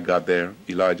chilly when I got there,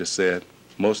 Elijah said.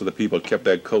 Most of the people kept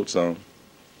their coats on.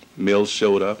 Mills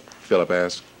showed up? Philip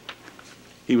asked.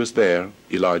 He was there,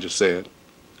 Elijah said.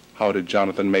 How did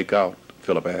Jonathan make out?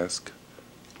 Philip asked.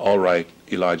 All right,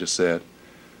 Elijah said.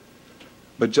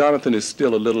 But Jonathan is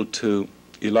still a little too,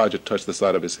 Elijah touched the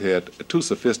side of his head, too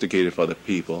sophisticated for the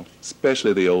people,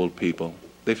 especially the old people.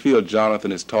 They feel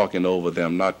Jonathan is talking over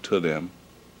them, not to them.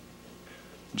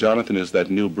 Jonathan is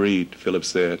that new breed, Philip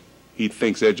said. He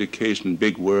thinks education,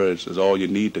 big words, is all you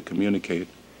need to communicate.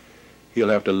 He'll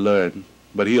have to learn,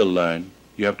 but he'll learn.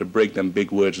 You have to break them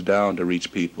big words down to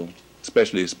reach people,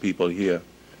 especially his people here.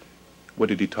 What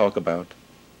did he talk about?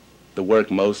 The work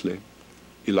mostly,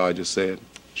 Elijah said.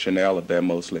 Chanel up there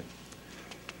mostly.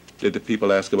 Did the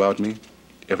people ask about me?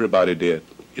 Everybody did,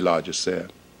 Elijah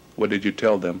said. What did you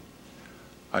tell them?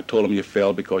 I told them you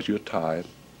fell because you're tired,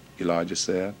 Elijah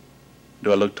said.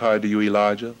 Do I look tired to you,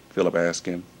 Elijah? Philip asked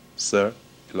him. Sir,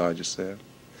 Elijah said.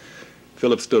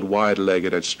 Philip stood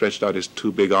wide-legged and stretched out his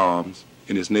two big arms.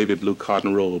 In his navy blue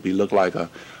cotton robe, he looked like a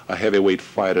heavyweight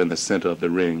fighter in the center of the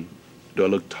ring. Do I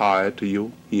look tired to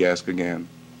you? He asked again.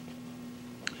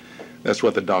 That's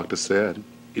what the doctor said,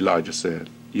 Elijah said.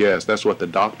 Yes, that's what the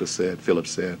doctor said, Philip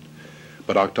said.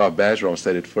 But Octave Bergeron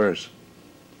said it first.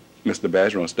 Mr.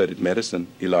 Bergeron studied medicine,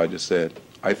 Elijah said.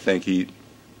 I think he...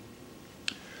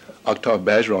 Octave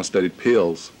Bergeron studied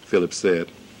pills, Philip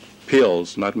said.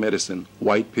 Pills, not medicine.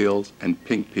 White pills and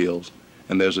pink pills.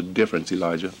 And there's a difference,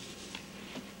 Elijah.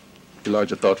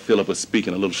 Elijah thought Philip was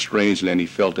speaking a little strangely, and he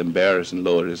felt embarrassed and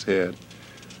lowered his head.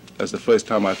 That's the first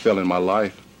time I fell in my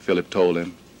life, Philip told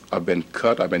him. I've been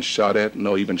cut, I've been shot at,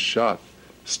 no, even shot.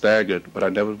 Staggered, but I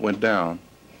never went down.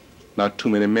 Not too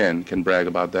many men can brag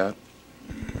about that.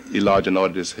 Elijah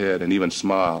nodded his head and even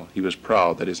smiled. He was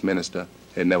proud that his minister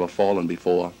had never fallen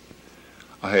before.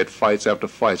 I had fights after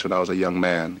fights when I was a young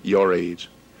man, your age.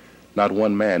 Not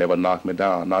one man ever knocked me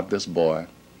down, not this boy.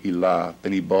 He laughed,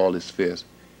 then he balled his fist.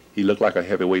 He looked like a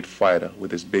heavyweight fighter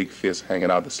with his big fist hanging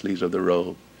out the sleeves of the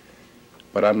robe.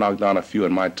 But I knocked down a few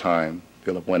in my time,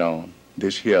 Philip went on.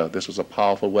 This was a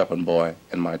powerful weapon, boy,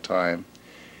 in my time.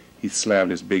 He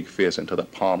slammed his big fist into the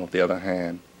palm of the other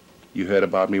hand. You heard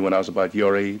about me when I was about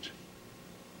your age?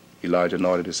 Elijah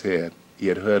nodded his head. He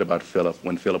had heard about Philip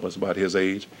when Philip was about his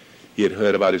age. He had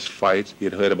heard about his fights. He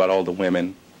had heard about all the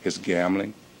women, his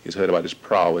gambling. He had heard about his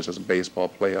prowess as a baseball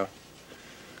player.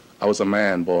 I was a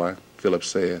man, boy, Philip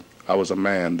said. I was a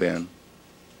man then.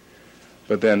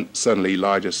 But then suddenly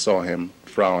Elijah saw him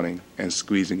frowning and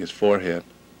squeezing his forehead.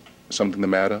 Something the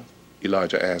matter?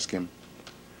 Elijah asked him.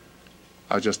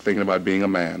 I was just thinking about being a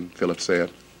man, Philip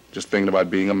said. Just thinking about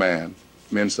being a man.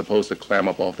 Men supposed to climb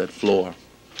up off that floor.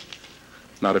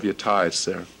 Not if you're tired,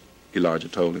 sir, Elijah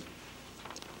told him.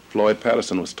 Floyd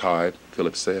Patterson was tired,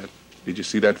 Philip said. Did you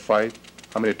see that fight?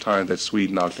 How many times that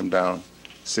Swede knocked him down?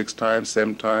 6 times,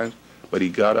 7 times? But he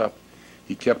got up.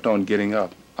 He kept on getting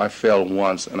up. I fell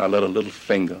once and I let a little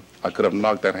finger. I could have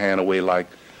knocked that hand away like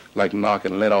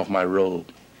knocking lint off my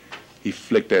robe. He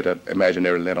flicked at an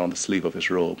imaginary lint on the sleeve of his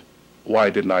robe. Why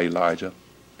didn't I, Elijah?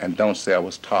 And don't say I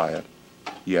was tired.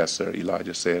 Yes, sir,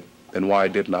 Elijah said. Then why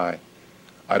didn't I?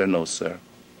 I don't know, sir.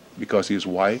 Because he's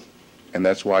white? And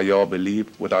that's why y'all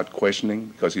believe without questioning,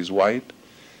 because he's white?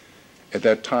 At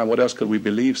that time, what else could we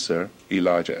believe, sir?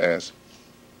 Elijah asked.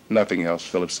 Nothing else,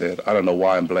 Philip said. I don't know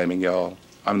why I'm blaming y'all.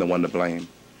 I'm the one to blame.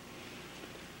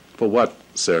 For what,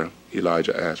 sir?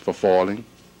 Elijah asked. For falling?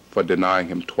 For denying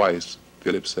him twice,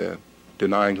 Philip said.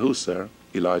 Denying who, sir?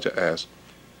 Elijah asked.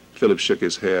 Philip shook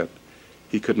his head.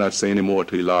 He could not say any more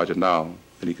to Elijah now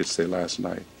than he could say last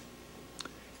night.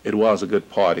 It was a good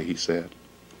party, he said.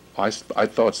 I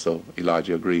thought so,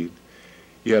 Elijah agreed.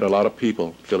 You had a lot of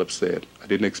people, Philip said. I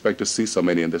didn't expect to see so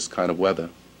many in this kind of weather.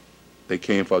 They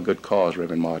came for a good cause,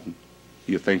 Reverend Martin.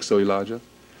 You think so, Elijah?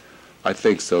 I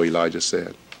think so, Elijah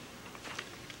said.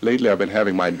 Lately I've been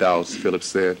having my doubts, Philip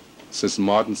said. Since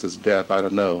Martin's death, I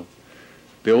don't know.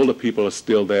 The older people are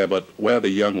still there, but where are the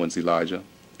young ones, Elijah?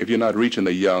 If you're not reaching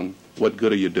the young, what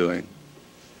good are you doing?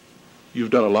 You've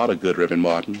done a lot of good, Reverend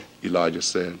Martin, Elijah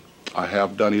said. I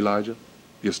have done, Elijah?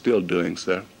 You're still doing,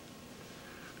 sir.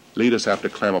 Leaders have to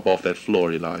climb up off that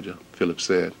floor, Elijah, Philip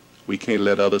said. We can't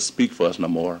let others speak for us no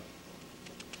more.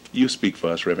 You speak for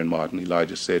us, Reverend Martin,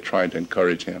 Elijah said, trying to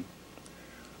encourage him.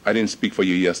 I didn't speak for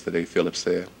you yesterday, Philip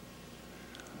said.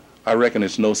 I reckon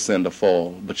it's no sin to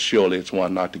fall, but surely it's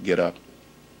one not to get up.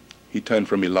 He turned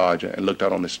from Elijah and looked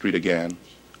out on the street again.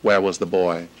 Where was the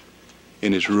boy?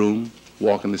 In his room,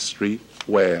 walking the street?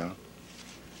 Where?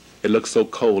 It looked so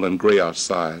cold and gray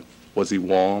outside. Was he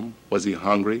warm? Was he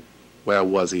hungry? Where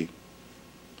was he?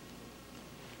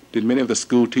 Did many of the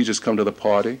school teachers come to the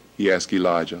party? He asked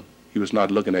Elijah. He was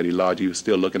not looking at Elijah. He was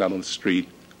still looking out on the street,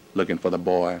 looking for the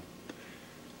boy.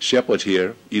 Shepherd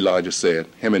here, Elijah said,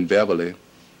 him and Beverly,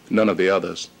 none of the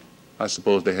others. I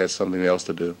suppose they had something else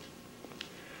to do.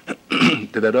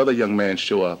 Did that other young man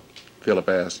show up? Philip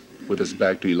asked, with his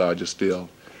back to Elijah still.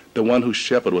 The one who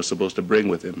Shepherd was supposed to bring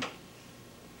with him.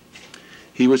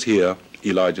 He was here,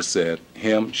 Elijah said.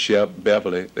 Him, Shep,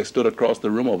 Beverly, they stood across the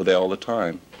room over there all the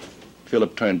time.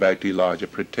 Philip turned back to Elijah,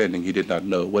 pretending he did not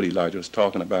know what Elijah was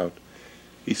talking about.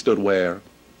 He stood where?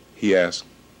 He asked.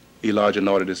 Elijah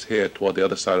nodded his head toward the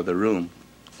other side of the room.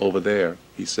 Over there,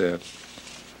 he said.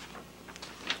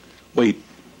 Wait,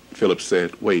 Philip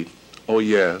said, wait. Oh,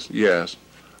 yes, yes.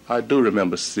 I do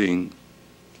remember seeing.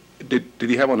 Did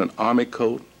he have on an army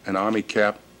coat, an army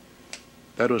cap?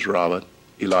 That was Robert,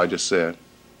 Elijah said.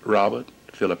 Robert?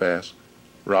 Philip asked.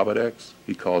 Robert X,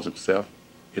 he calls himself,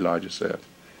 Elijah said.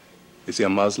 Is he a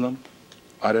Muslim?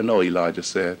 I don't know, Elijah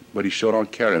said, but he sure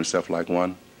don't carry himself like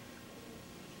one.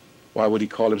 Why would he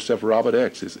call himself Robert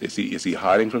X? Is he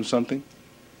hiding from something?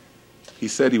 He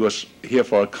said he was here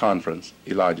for a conference,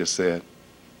 Elijah said.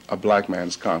 A black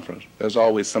man's conference. There's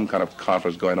always some kind of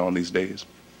conference going on these days.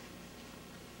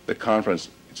 The conference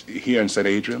here in St.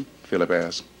 Adrian? Philip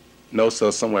asked. No,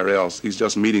 sir, somewhere else. He's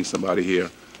just meeting somebody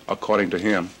here, according to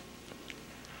him.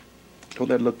 Don't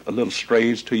that look a little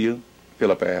strange to you?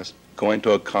 Philip asked. Going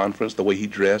to a conference, the way he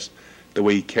dressed, the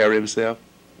way he carried himself?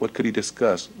 What could he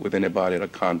discuss with anybody at a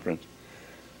conference?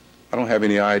 I don't have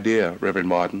any idea, Reverend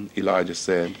Martin, Elijah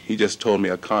said. He just told me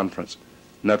a conference,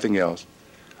 nothing else.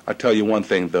 I tell you one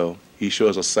thing, though. He sure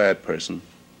is a sad person.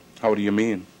 How do you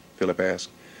mean? Philip asked.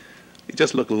 He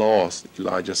just looked lost,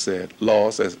 Elijah said.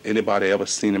 Lost as anybody ever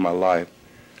seen in my life.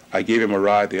 I gave him a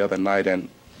ride the other night, and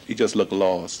he just looked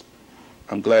lost.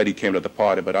 I'm glad he came to the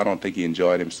party, but I don't think he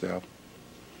enjoyed himself.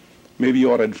 Maybe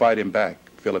you ought to invite him back,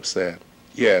 Philip said.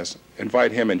 Yes,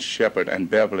 invite him and Shepherd and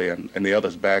Beverly and the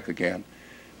others back again.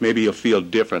 Maybe he'll feel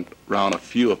different around a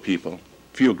few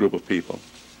group of people.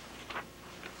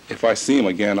 If I see him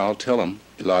again, I'll tell him,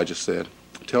 Elijah said.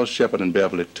 Tell Shepherd and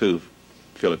Beverly, too,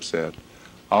 Philip said.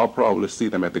 I'll probably see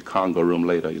them at the Congo room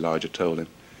later, Elijah told him.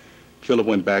 Philip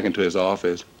went back into his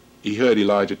office. He heard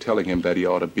Elijah telling him that he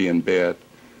ought to be in bed,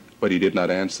 but he did not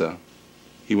answer.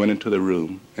 He went into the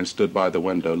room and stood by the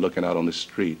window looking out on the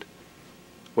street.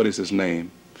 What is his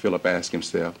name? Philip asked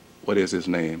himself. What is his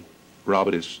name?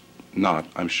 Robert is not,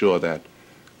 I'm sure of that.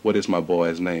 What is my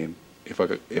boy's name?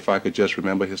 If I could just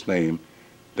remember his name,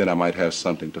 then I might have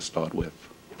something to start with.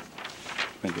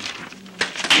 Thank you.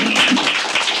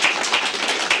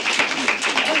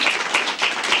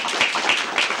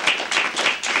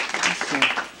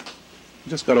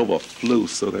 Just got over a flu,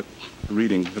 so that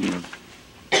reading would have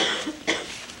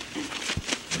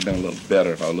been a little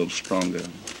better if I was a little stronger.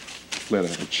 Fled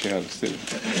out of a chair to sit.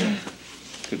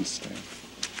 Couldn't stand.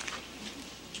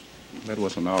 That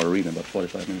was an hour reading, about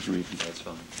 45 minutes reading. That's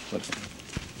fine. But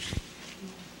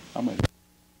I might.